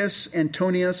 Titus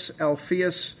Antonius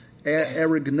Alphaeus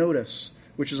Arignotus,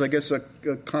 which is, I guess, a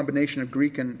combination of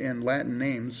Greek and Latin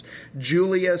names.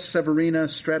 Julia Severina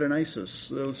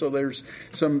Stratonisis. So there's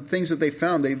some things that they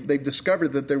found. They've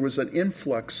discovered that there was an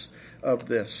influx of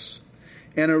this.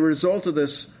 And a result of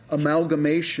this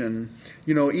amalgamation,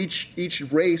 each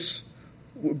race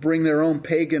would bring their own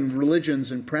pagan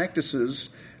religions and practices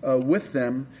with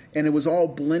them, and it was all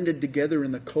blended together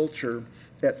in the culture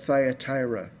at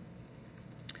Thyatira.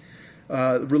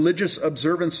 Religious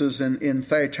observances in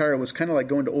Thyatira was kind of like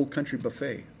going to Old Country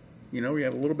Buffet. You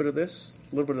have a little bit of this,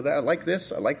 a little bit of that. I like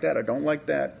this, I like that, I don't like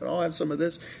that, but I'll have some of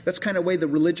this. That's kind of the way the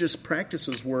religious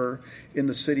practices were in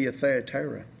the city of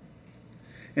Thyatira.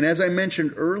 And as I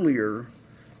mentioned earlier,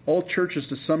 all churches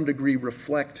to some degree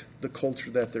reflect the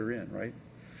culture that they're in, right?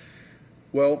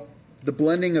 Well, the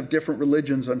blending of different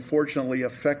religions unfortunately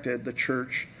affected the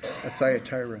church at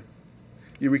Thyatira.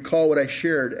 You recall what I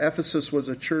shared. Ephesus was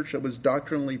a church that was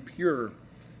doctrinally pure,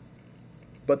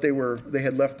 but they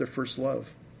had left their first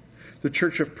love. The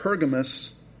church of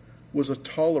Pergamos was a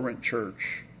tolerant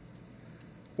church.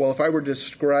 Well, if I were to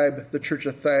describe the church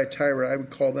of Thyatira, I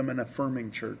would call them an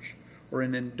affirming church or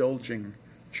an indulging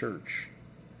church.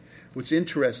 What's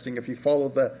interesting, if you follow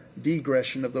the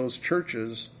digression of those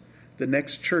churches, the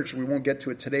next church, we won't get to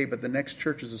it today, but the next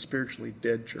church is a spiritually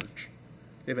dead church.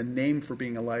 They have a name for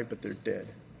being alive, but they're dead.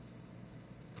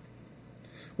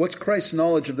 What's Christ's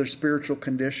knowledge of their spiritual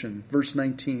condition? Verse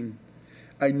 19,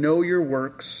 I know your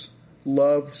works,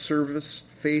 love, service,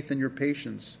 faith, and your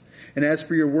patience. And as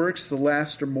for your works, the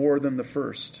last are more than the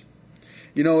first.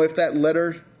 If that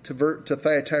letter to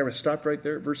Thyatira stopped right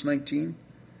there at verse 19,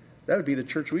 that would be the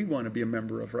church we want to be a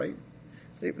member of, right?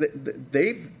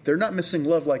 They're not missing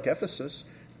love like Ephesus.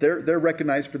 They're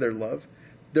recognized for their love.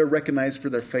 They're recognized for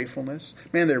their faithfulness.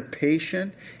 Man, they're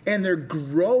patient, and they're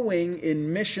growing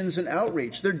in missions and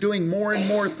outreach. They're doing more and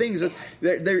more things.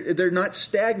 They're not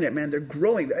stagnant, man. They're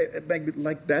growing.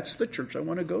 Like that's the church I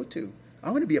want to go to. I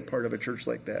want to be a part of a church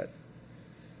like that.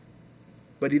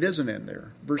 But he doesn't end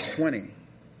there. Verse 20.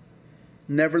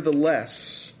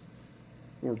 Nevertheless,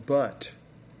 or but,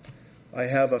 I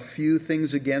have a few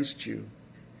things against you,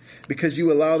 because you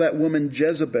allow that woman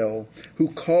Jezebel, who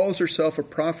calls herself a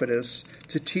prophetess,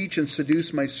 to teach and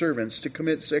seduce my servants, to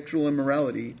commit sexual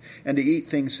immorality, and to eat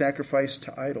things sacrificed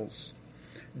to idols.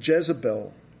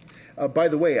 Jezebel. By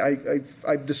the way,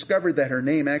 I've discovered that her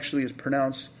name actually is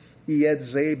pronounced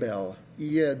Iedzabel.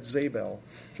 Iedzabel,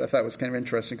 which I thought was kind of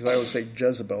interesting because I always say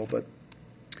Jezebel. But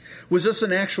was this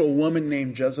an actual woman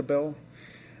named Jezebel?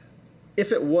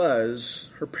 If it was,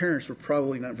 her parents were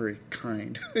probably not very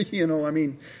kind.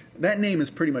 That name is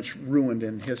pretty much ruined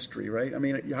in history, right?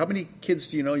 How many kids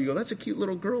do you know? You go, that's a cute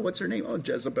little girl. What's her name? Oh,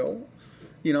 Jezebel.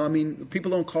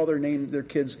 People don't call their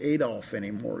kids Adolf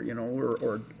anymore,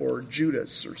 or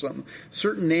Judas or something.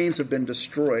 Certain names have been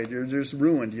destroyed. They're just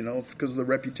ruined, because of the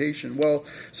reputation. Well,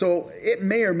 so it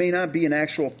may or may not be an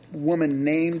actual woman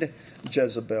named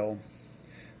Jezebel.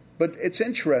 But it's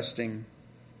interesting.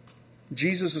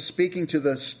 Jesus is speaking to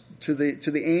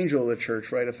the angel of the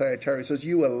church, right, at Thyatira. He says,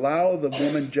 you allow the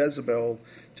woman Jezebel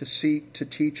to seek, to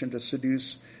teach, and to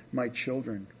seduce my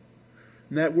children.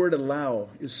 And that word allow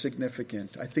is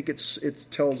significant. I think it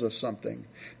tells us something.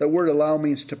 That word allow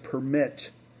means to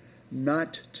permit,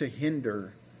 not to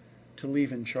hinder, to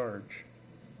leave in charge.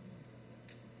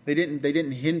 They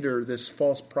didn't hinder this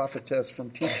false prophetess from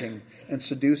teaching and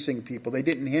seducing people. They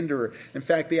didn't hinder her. In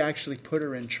fact, they actually put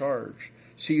her in charge.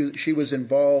 She was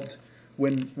involved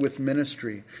with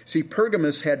ministry. See,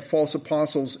 Pergamos had false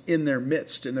apostles in their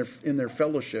midst, in their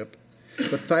fellowship.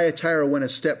 But Thyatira went a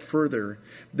step further.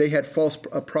 They had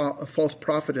a false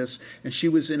prophetess, and she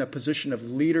was in a position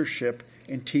of leadership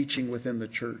and teaching within the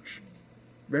church.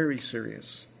 Very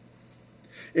serious.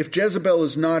 If Jezebel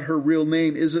is not her real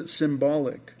name, is it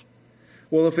symbolic?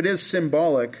 Well, if it is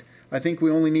symbolic, I think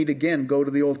we only need, again, go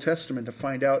to the Old Testament to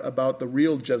find out about the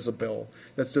real Jezebel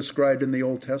that's described in the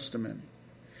Old Testament.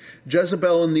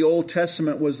 Jezebel in the Old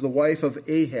Testament was the wife of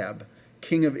Ahab,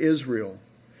 king of Israel.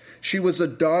 She was a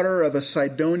daughter of a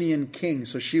Sidonian king,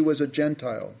 so she was a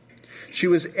Gentile. She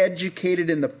was educated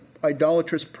in the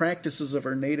idolatrous practices of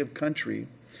her native country,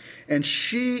 and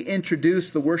she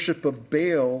introduced the worship of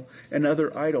Baal and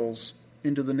other idols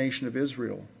into the nation of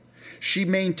Israel. She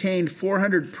maintained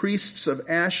 400 priests of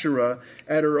Asherah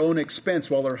at her own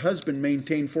expense, while her husband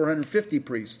maintained 450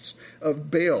 priests of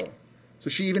Baal. So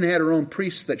she even had her own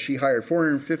priests that she hired,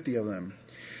 450 of them.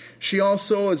 She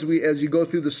also, as you go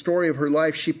through the story of her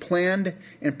life, she planned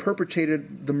and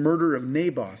perpetrated the murder of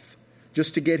Naboth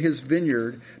just to get his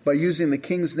vineyard by using the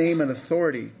king's name and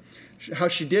authority. How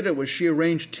she did it was she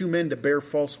arranged 2 men to bear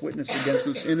false witness against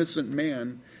this innocent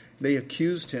man. They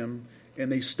accused him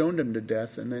and they stoned him to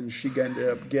death. And then she ended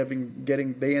up getting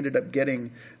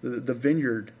the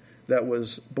vineyard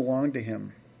that belonged to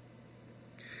him.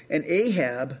 And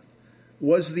Ahab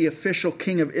was the official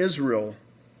king of Israel,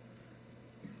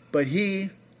 but he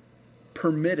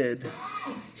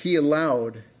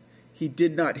allowed, he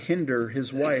did not hinder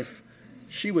his wife.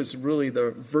 She was really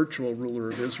the virtual ruler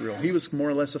of Israel. He was more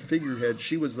or less a figurehead.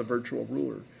 She was the virtual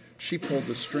ruler. She pulled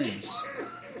the strings.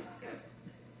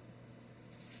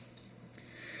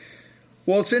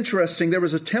 Well, it's interesting. There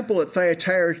was a temple at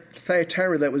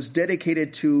Thyatira that was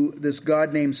dedicated to this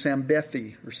god named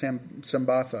Sambathi, or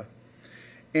Sambatha.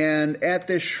 And at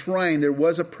this shrine, there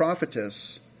was a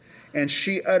prophetess, and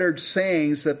she uttered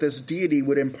sayings that this deity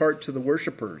would impart to the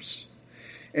worshipers.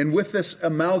 And with this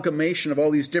amalgamation of all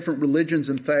these different religions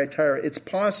in Thyatira, it's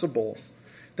possible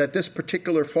that this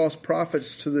particular false prophet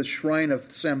to the shrine of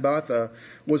Sambatha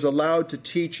was allowed to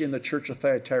teach in the church of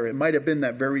Thyatira. It might have been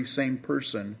that very same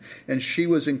person, and she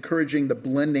was encouraging the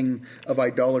blending of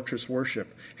idolatrous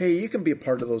worship. Hey, you can be a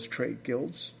part of those trade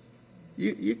guilds.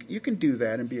 You can do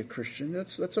that and be a Christian.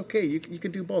 That's okay. You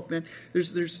can do both, man.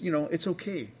 There's it's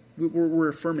okay. We're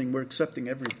affirming. We're accepting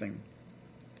everything.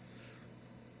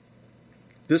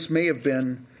 This may have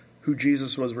been who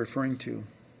Jesus was referring to.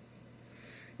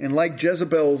 And like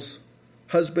Jezebel's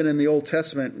husband in the Old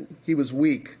Testament, he was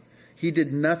weak. He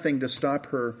did nothing to stop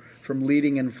her from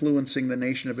leading and influencing the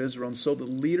nation of Israel. And so the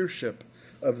leadership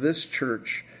of this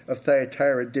church of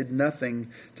Thyatira did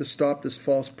nothing to stop this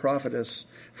false prophetess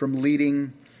from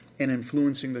leading and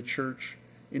influencing the church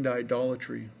into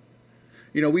idolatry.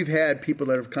 We've had people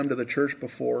that have come to the church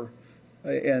before,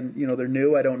 and they're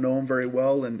new. I don't know them very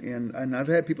well, and I've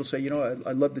had people say,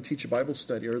 I'd love to teach a Bible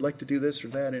study, or I'd like to do this or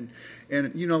that, and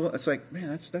it's like, man,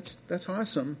 that's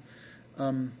awesome.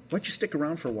 Why don't you stick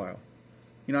around for a while?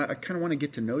 I kind of want to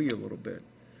get to know you a little bit,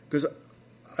 because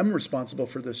I'm responsible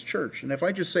for this church, and if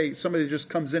I just say somebody just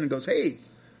comes in and goes, hey,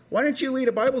 why don't you lead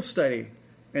a Bible study,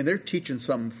 and they're teaching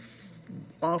some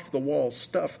off the wall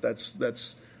stuff that's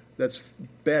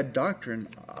bad doctrine,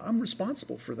 I'm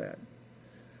responsible for that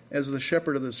as the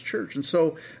shepherd of this church. And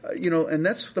so, and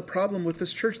that's the problem with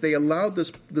this church. They allowed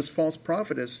this false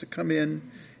prophetess to come in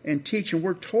and teach. And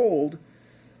we're told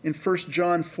in 1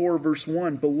 John 4, verse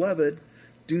 1, Beloved,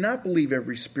 do not believe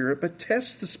every spirit, but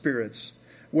test the spirits,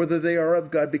 whether they are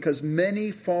of God, because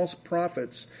many false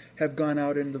prophets have gone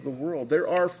out into the world. There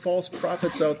are false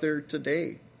prophets out there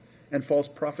today, and false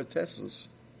prophetesses.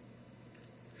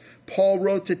 Paul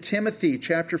wrote to Timothy,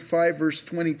 chapter 5, verse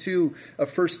 22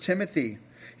 of 1 Timothy.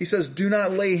 He says, do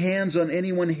not lay hands on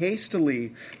anyone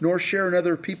hastily, nor share in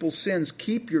other people's sins.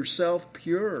 Keep yourself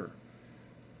pure.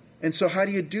 And so how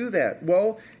do you do that?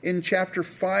 Well, in chapter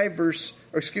 5,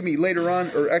 later on,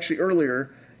 or actually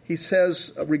earlier, he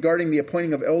says regarding the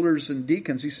appointing of elders and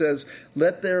deacons, he says,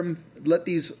 let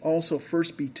these also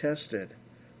first be tested,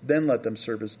 then let them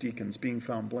serve as deacons, being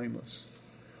found blameless.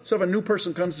 So if a new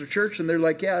person comes to church and they're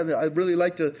like, yeah, I'd really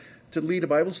like to lead a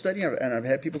Bible study, and I've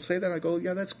had people say that, I go,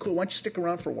 yeah, that's cool. Why don't you stick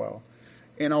around for a while?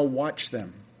 And I'll watch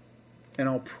them, and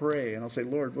I'll pray, and I'll say,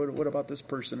 Lord, what about this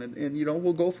person? And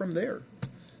we'll go from there.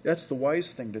 That's the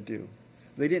wise thing to do.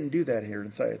 They didn't do that here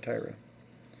in Thyatira.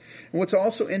 And what's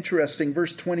also interesting,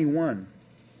 verse 21,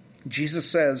 Jesus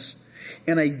says,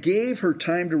 and I gave her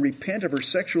time to repent of her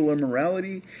sexual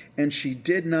immorality, and she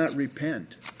did not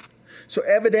repent. So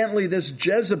evidently this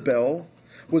Jezebel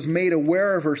was made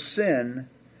aware of her sin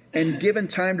and given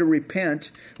time to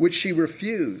repent, which she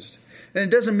refused. And it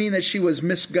doesn't mean that she was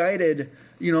misguided,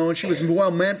 she was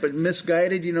well-meant but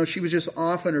misguided, she was just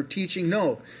off in her teaching.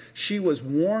 No, she was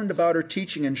warned about her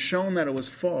teaching and shown that it was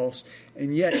false,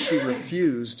 and yet she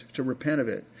refused to repent of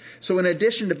it. So in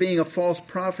addition to being a false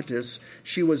prophetess,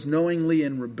 she was knowingly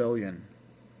in rebellion.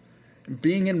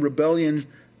 Being in rebellion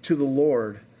to the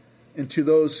Lord and to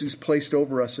those who's placed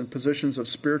over us in positions of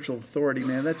spiritual authority,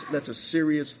 man, that's a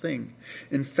serious thing.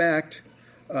 In fact,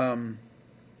 I'll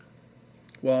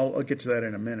get to that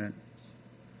in a minute.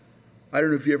 I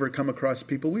don't know if you ever come across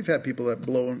people. We've had people that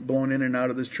blown in and out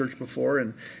of this church before,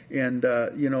 and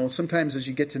sometimes as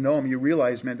you get to know them, you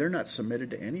realize, man, they're not submitted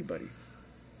to anybody.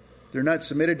 They're not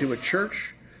submitted to a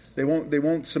church. They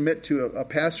won't submit to a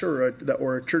pastor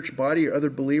or a church body or other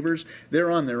believers. They're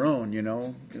on their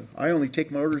own, I only take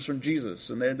my orders from Jesus,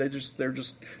 and they're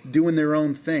just doing their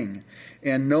own thing,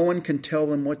 and no one can tell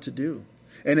them what to do.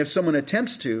 And if someone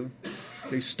attempts to,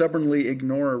 they stubbornly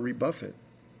ignore or rebuff it.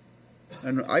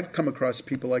 And I've come across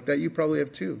people like that. You probably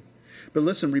have too. But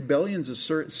listen, rebellion's a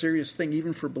serious thing,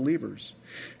 even for believers.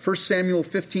 1 Samuel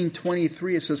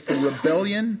 15:23, it says, "For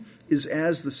rebellion is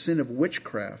as the sin of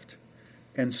witchcraft,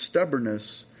 and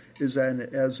stubbornness is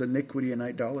as iniquity and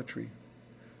idolatry."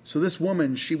 So this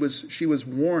woman, she was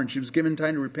warned. She was given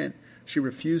time to repent. She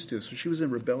refused to, so she was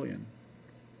in rebellion.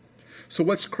 So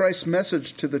what's Christ's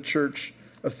message to the church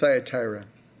of Thyatira?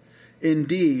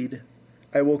 "Indeed,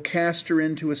 I will cast her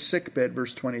into a sickbed,"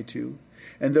 verse 22,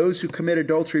 "and those who commit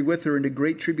adultery with her into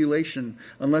great tribulation,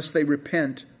 unless they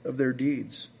repent of their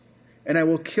deeds. And I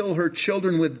will kill her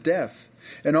children with death.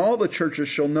 And all the churches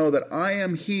shall know that I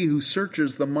am he who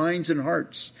searches the minds and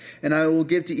hearts, and I will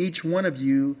give to each one of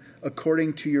you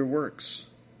according to your works."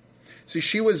 See,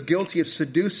 she was guilty of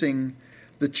seducing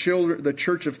the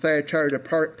church of Thyatira to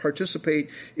participate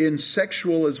in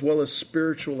sexual as well as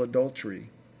spiritual adultery.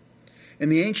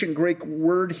 And the ancient Greek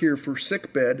word here for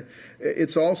sickbed,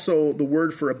 it's also the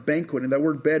word for a banquet. And that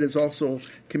word bed is also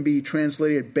can be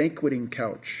translated banqueting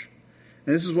couch.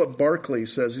 And this is what Barclay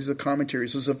says. He's a commentary.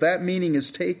 He says, if that meaning is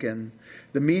taken,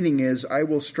 the meaning is, I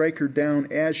will strike her down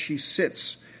as she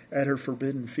sits at her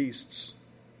forbidden feasts.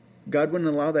 God wouldn't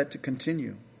allow that to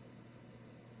continue.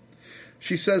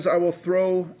 She says, I will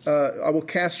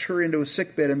cast her into a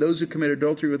sickbed, and those who commit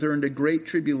adultery with her into great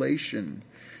tribulation.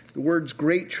 The words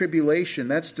great tribulation,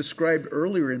 that's described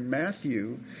earlier in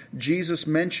Matthew. Jesus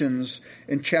mentions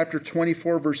in chapter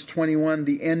 24, verse 21,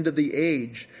 the end of the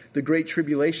age, the great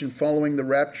tribulation following the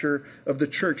rapture of the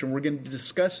church. And we're going to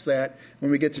discuss that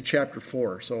when we get to chapter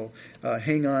 4. So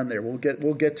hang on there.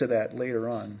 We'll get to that later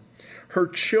on. Her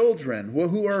children, well,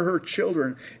 who are her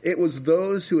children? It was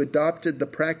those who adopted the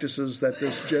practices that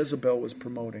this Jezebel was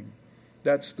promoting.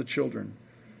 That's the children.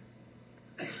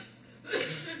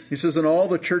 He says, and all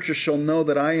the churches shall know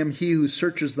that I am he who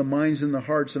searches the minds and the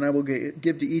hearts, and I will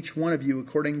give to each one of you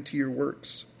according to your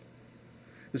works.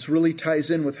 This really ties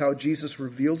in with how Jesus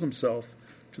reveals himself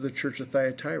to the church of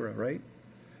Thyatira, right?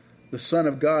 The Son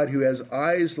of God who has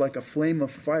eyes like a flame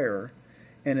of fire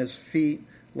and his feet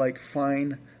like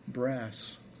fine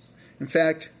brass. In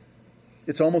fact,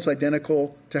 it's almost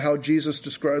identical to how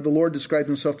the Lord describes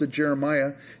himself to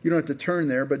Jeremiah. You don't have to turn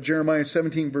there, but Jeremiah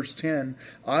 17, verse 10,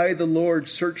 I, the Lord,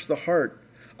 search the heart.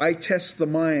 I test the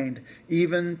mind,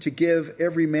 even to give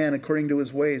every man according to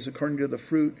his ways, according to the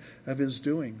fruit of his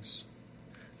doings.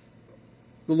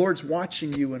 The Lord's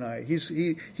watching you and I.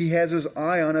 He has his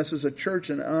eye on us as a church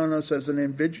and on us as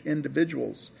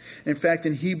individuals. In fact,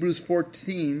 in Hebrews 4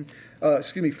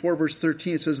 verse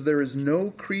 13, it says, there is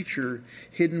no creature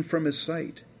hidden from his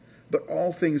sight, but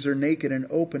all things are naked and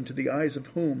open to the eyes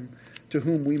of to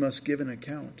whom we must give an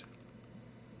account.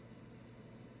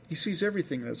 He sees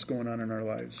everything that's going on in our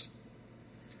lives.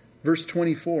 Verse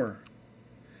 24,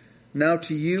 now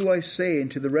to you I say, and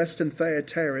to the rest in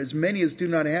Thyatira, as many as do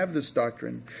not have this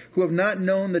doctrine, who have not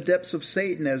known the depths of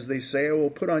Satan, as they say, I will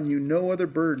put on you no other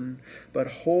burden, but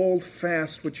hold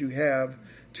fast what you have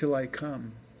till I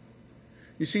come.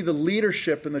 You see, the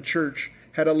leadership in the church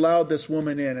had allowed this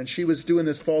woman in, and she was doing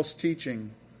this false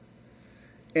teaching.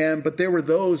 But there were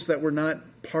those that were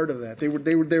not part of that. They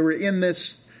were in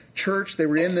this church, they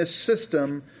were in this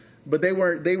system, but they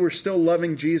were still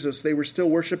loving Jesus. They were still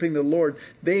worshiping the Lord.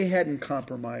 They hadn't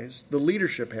compromised. The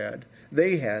leadership had.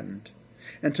 They hadn't.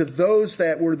 And to those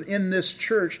that were in this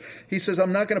church, he says,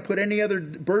 I'm not going to put any other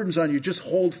burdens on you. Just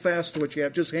hold fast to what you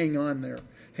have. Just hang on there.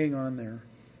 Hang on there.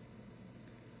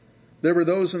 There were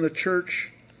those in the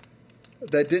church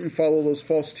that didn't follow those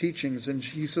false teachings. And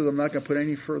he says, I'm not going to put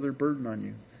any further burden on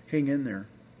you. Hang in there.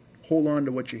 Hold on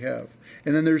to what you have.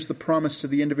 And then there's the promise to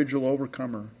the individual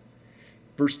overcomer.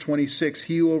 Verse 26,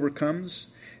 he who overcomes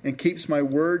and keeps my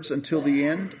works until the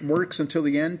end,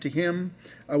 to him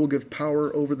I will give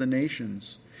power over the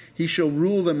nations. He shall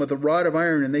rule them with a rod of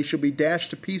iron, and they shall be dashed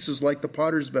to pieces like the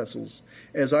potter's vessels,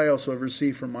 as I also have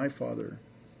received from my Father.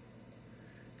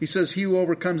 He says, he who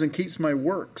overcomes and keeps my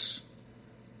works.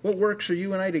 What works are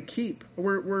you and I to keep?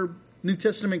 We're New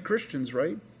Testament Christians,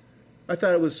 right? I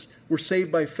thought we're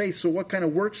saved by faith, so what kind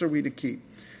of works are we to keep?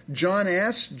 John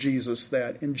asked Jesus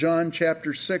that in John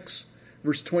chapter 6,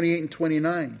 verse 28 and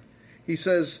 29. He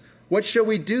says, what shall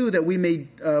we do that we may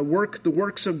work the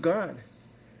works of God?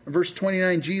 In verse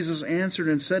 29, Jesus answered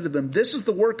and said to them, this is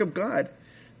the work of God,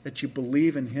 that you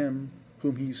believe in him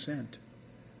whom he sent.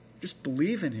 Just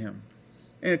believe in him.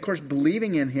 And of course,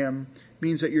 believing in him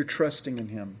means that you're trusting in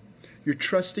him. You're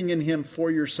trusting in him for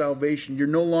your salvation. You're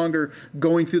no longer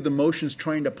going through the motions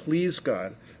trying to please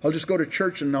God. I'll just go to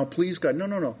church and I'll please God.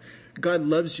 No. God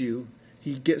loves you.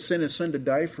 He sent his son to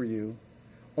die for you.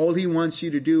 All he wants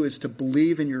you to do is to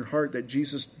believe in your heart that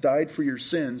Jesus died for your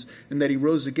sins and that he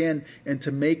rose again, and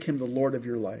to make him the Lord of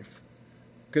your life.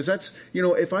 Because that's,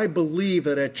 if I believe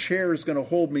that a chair is going to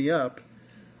hold me up,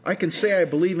 I can say I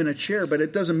believe in a chair, but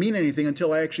it doesn't mean anything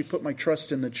until I actually put my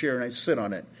trust in the chair and I sit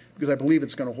on it, because I believe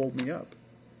it's going to hold me up.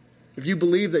 If you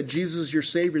believe that Jesus is your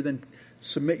Savior, then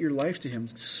submit your life to him.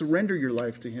 Surrender your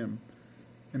life to him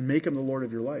and make him the Lord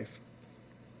of your life.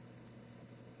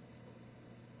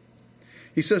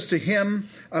 He says, to him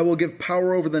I will give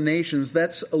power over the nations.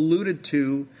 That's alluded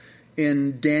to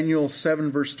in Daniel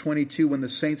 7, verse 22, when the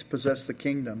saints possess the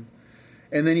kingdom.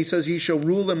 And then he says, he shall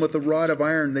rule them with a rod of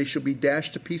iron. They shall be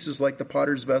dashed to pieces like the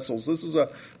potter's vessels. This is a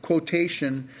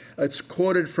quotation. It's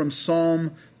quoted from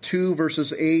Psalm 2,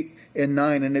 verses 8 and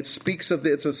 9. And it speaks of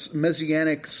it's a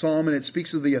messianic psalm, and it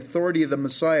speaks of the authority of the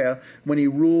Messiah when he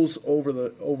rules over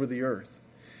the earth.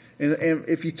 And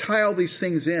if you tie all these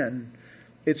things in,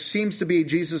 it seems to be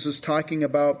Jesus is talking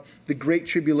about the Great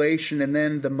Tribulation and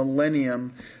then the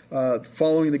millennium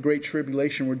following the Great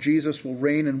Tribulation, where Jesus will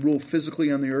reign and rule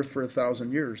physically on the earth for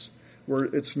 1,000 years, where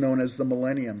it's known as the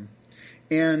millennium.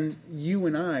 And you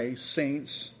and I,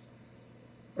 saints,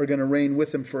 are going to reign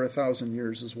with him for 1,000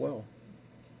 years as well.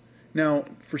 Now,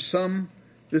 for some,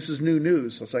 this is new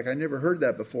news. It's like, I never heard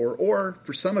that before. Or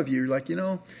for some of you, you're like,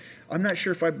 I'm not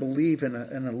sure if I believe in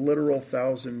a literal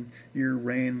 1,000-year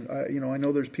reign. I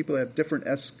know there's people that have different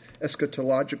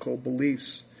eschatological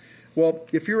beliefs. Well,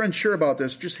 if you're unsure about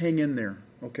this, just hang in there,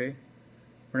 okay?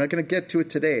 We're not going to get to it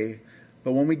today,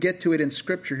 but when we get to it in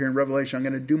Scripture here in Revelation, I'm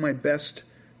going to do my best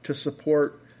to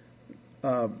support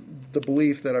the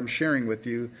belief that I'm sharing with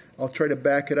you. I'll try to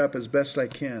back it up as best I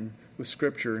can with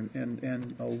Scripture, and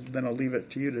then I'll leave it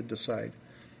to you to decide.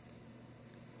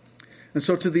 And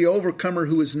so to the overcomer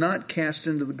who is not cast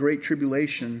into the great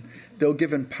tribulation, they'll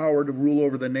give him power to rule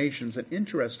over the nations. And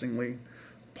interestingly,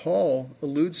 Paul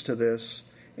alludes to this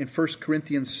in 1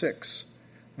 Corinthians 6,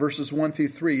 verses 1 through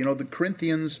 3. The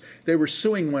Corinthians, they were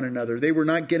suing one another. They were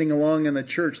not getting along in the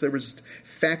church. There was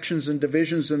factions and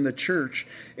divisions in the church.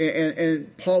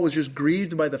 And Paul was just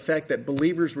grieved by the fact that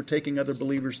believers were taking other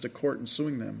believers to court and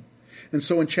suing them. And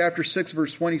so in chapter 6,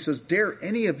 verse 1, he says, dare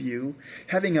any of you,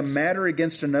 having a matter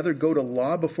against another, go to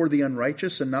law before the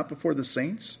unrighteous and not before the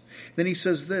saints? Then he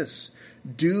says this,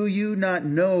 do you not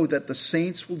know that the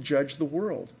saints will judge the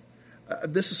world?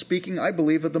 This is speaking, I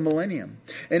believe, of the millennium.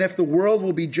 And if the world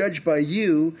will be judged by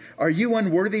you, are you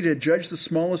unworthy to judge the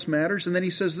smallest matters? And then he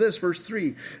says this, verse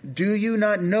 3, do you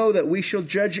not know that we shall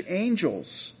judge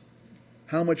angels?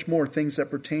 How much more things that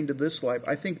pertain to this life?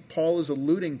 I think Paul is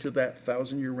alluding to that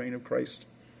 1,000-year reign of Christ.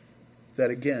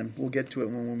 That again, we'll get to it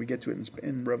when we get to it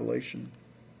in Revelation.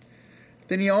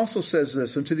 Then he also says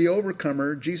this, and to the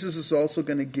overcomer, Jesus is also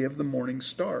going to give the morning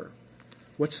star.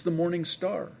 What's the morning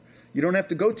star? You don't have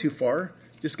to go too far.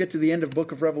 Just get to the end of the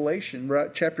book of Revelation,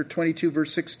 chapter 22,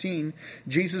 verse 16.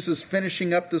 Jesus is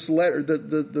finishing up this letter,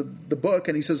 the book,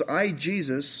 and he says, I,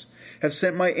 Jesus, have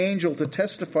sent my angel to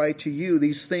testify to you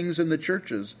these things in the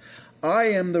churches. I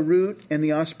am the root and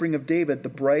the offspring of David, the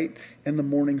bright and the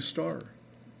morning star.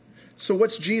 So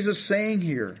what's Jesus saying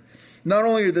here? Not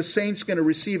only are the saints going to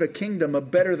receive a kingdom,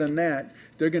 but better than that,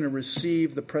 they're going to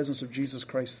receive the presence of Jesus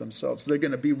Christ themselves. They're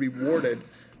going to be rewarded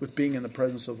with being in the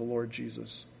presence of the Lord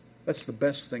Jesus. That's the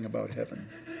best thing about heaven.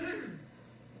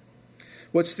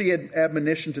 What's the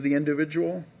admonition to the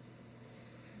individual?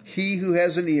 He who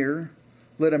has an ear,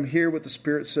 let him hear what the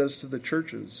Spirit says to the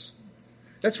churches.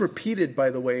 That's repeated, by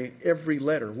the way, every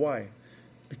letter. Why?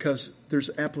 Because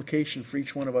there's application for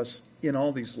each one of us in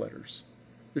all these letters.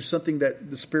 There's something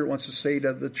that the Spirit wants to say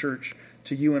to the church,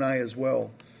 to you and I as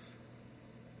well.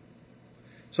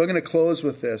 So I'm going to close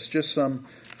with this. Just some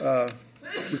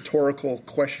rhetorical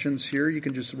questions here. You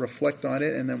can just reflect on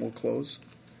it, and then we'll close.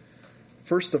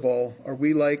 First of all, are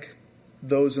we like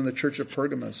those in the church of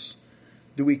Pergamos?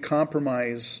 Do we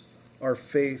compromise our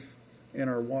faith and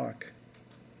our walk?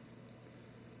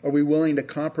 Are we willing to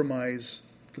compromise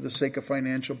for the sake of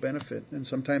financial benefit? And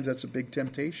sometimes that's a big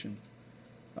temptation.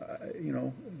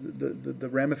 The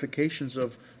ramifications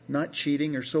of not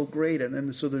cheating are so great, and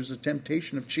then so there's a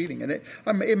temptation of cheating. And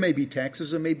it may be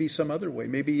taxes, it may be some other way,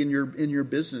 maybe in your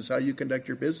business, how you conduct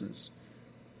your business.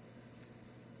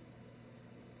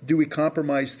 Do we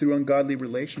compromise through ungodly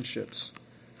relationships?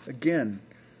 Again,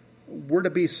 we're to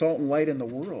be salt and light in the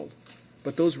world,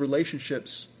 but those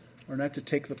relationships are not to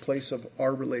take the place of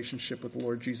our relationship with the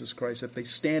Lord Jesus Christ. If they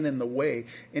stand in the way,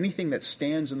 anything that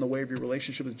stands in the way of your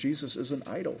relationship with Jesus is an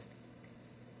idol.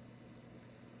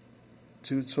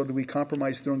 So do we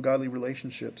compromise through ungodly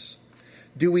relationships?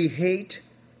 Do we hate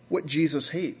what Jesus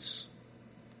hates?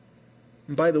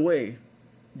 And by the way,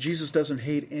 Jesus doesn't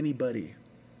hate anybody.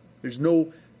 There's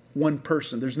no one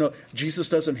person. Jesus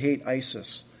doesn't hate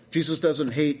ISIS. Jesus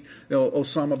doesn't hate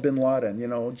Osama bin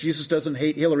Laden. Jesus doesn't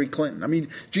hate Hillary Clinton. I mean,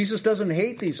 Jesus doesn't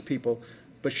hate these people,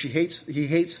 but he hates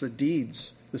the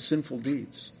deeds, the sinful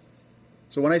deeds.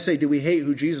 So when I say, do we hate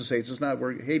who Jesus hates, it's not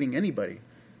we're hating anybody,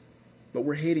 but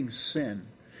we're hating sin.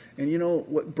 And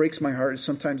what breaks my heart is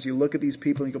sometimes you look at these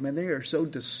people and you go, man, they are so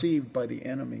deceived by the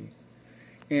enemy.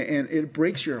 And it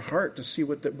breaks your heart to see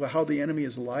how the enemy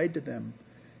has lied to them,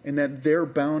 and that they're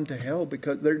bound to hell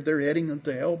because they're heading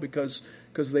into hell because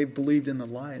they've believed in the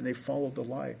lie and they followed the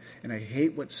lie. And I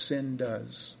hate what sin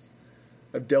does.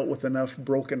 I've dealt with enough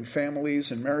broken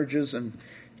families and marriages, and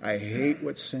I hate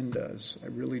what sin does. I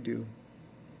really do.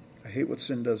 I hate what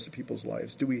sin does to people's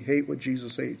lives. Do we hate what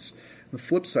Jesus hates? The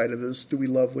flip side of this, do we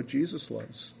love what Jesus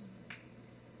loves?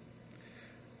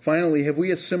 Finally, have we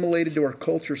assimilated to our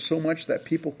culture so much that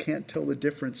people can't tell the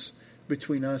difference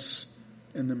between us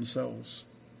and themselves?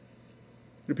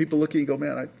 Do people look at you and go,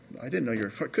 man, I didn't know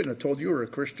I couldn't have told you were a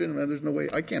Christian. Man, there's no way.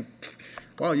 I can't.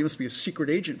 Wow, you must be a secret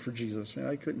agent for Jesus. Man,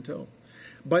 I couldn't tell.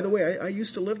 By the way, I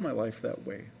used to live my life that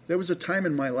way. There was a time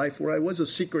in my life where I was a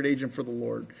secret agent for the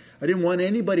Lord. I didn't want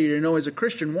anybody to know as a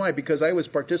Christian. Why? Because I was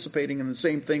participating in the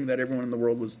same thing that everyone in the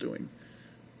world was doing.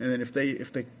 And then if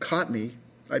they caught me,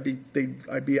 I'd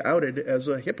be outed as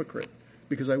a hypocrite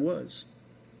because I was.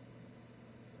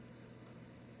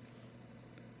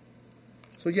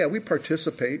 So yeah, we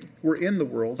participate. We're in the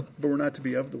world, but we're not to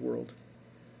be of the world.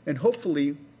 And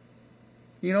hopefully,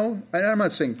 and I'm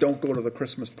not saying don't go to the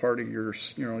Christmas party. You're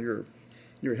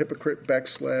a hypocrite,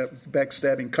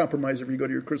 backstabbing compromiser if you go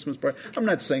to your Christmas party. I'm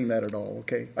not saying that at all,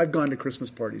 okay? I've gone to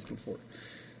Christmas parties before.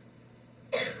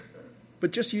 But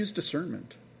just use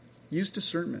discernment. Use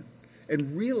discernment.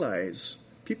 And realize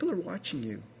people are watching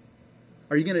you.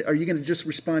 Are you gonna just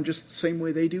respond just the same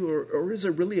way they do, or is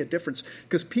there really a difference?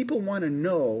 Because people want to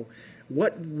know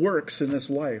what works in this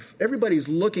life. Everybody's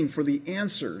looking for the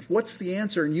answers. What's the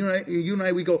answer? And you and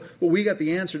I, we go, well, we got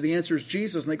the answer. The answer is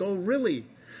Jesus. And they go, oh, really?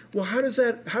 Well, how does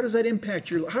that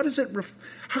impact your? How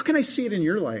can I see it in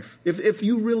your life? If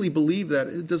you really believe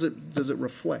that, does it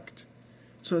reflect?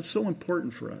 So it's so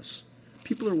important for us.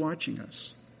 People are watching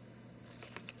us.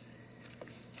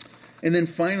 And then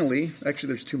finally, actually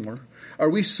there's two more. Are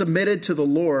we submitted to the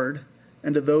Lord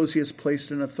and to those he has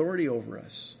placed in authority over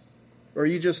us? Or are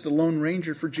you just a lone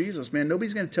ranger for Jesus? Man,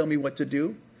 nobody's going to tell me what to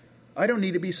do. I don't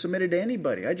need to be submitted to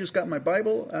anybody. I just got my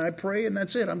Bible and I pray and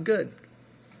that's it. I'm good.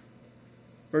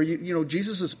 Or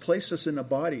Jesus has placed us in a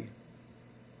body.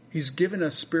 He's given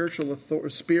us spiritual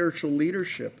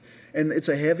leadership, and it's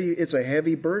a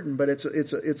heavy burden, but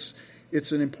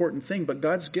it's an important thing. But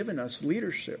God's given us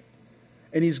leadership.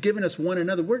 And he's given us one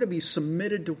another. We're to be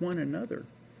submitted to one another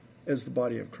as the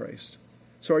body of Christ.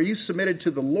 So are you submitted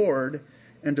to the Lord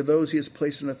and to those he has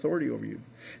placed in authority over you?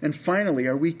 And finally,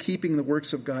 are we keeping the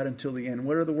works of God until the end?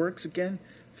 What are the works again?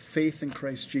 Faith in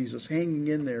Christ Jesus. Hanging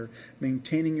in there,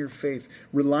 maintaining your faith,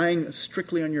 relying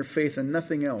strictly on your faith and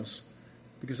nothing else,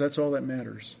 because that's all that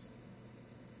matters.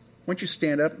 Why don't you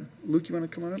stand up? Luke, you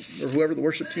want to come on up? Or whoever, the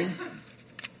worship team?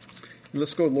 And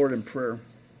let's go to the Lord in prayer.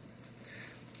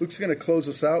 Luke's going to close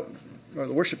us out, or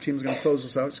the worship team is going to close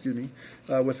us out,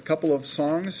 with a couple of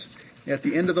songs. At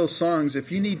the end of those songs,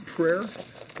 if you need prayer,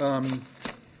 we'll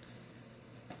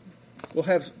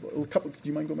have a couple. Do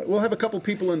you mind going back? We'll have a couple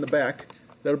people in the back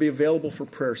that'll be available for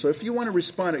prayer. So if you want to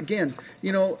respond, again,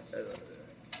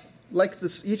 like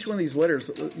this, each one of these letters,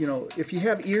 if you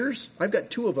have ears, I've got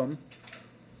two of them.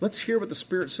 Let's hear what the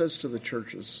Spirit says to the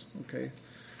churches, okay?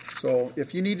 So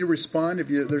if you need to respond, if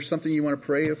there's something you want to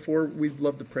pray for, we'd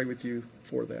love to pray with you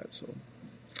for that. So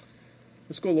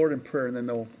let's go, Lord, in prayer, and then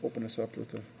they'll open us up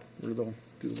with they'll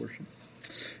do the worship.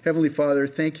 Heavenly Father,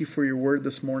 thank you for your word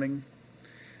this morning.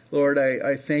 Lord,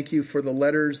 I thank you for the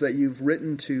letters that you've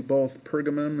written to both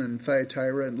Pergamum and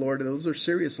Thyatira. And Lord, those are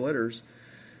serious letters.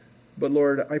 But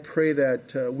Lord, I pray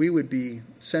that we would be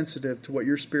sensitive to what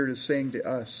your Spirit is saying to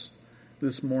us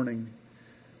this morning.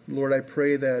 Lord, I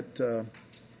pray that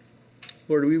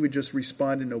Lord, we would just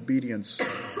respond in obedience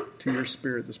to your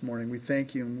Spirit this morning. We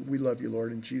thank you and we love you,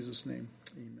 Lord, in Jesus' name.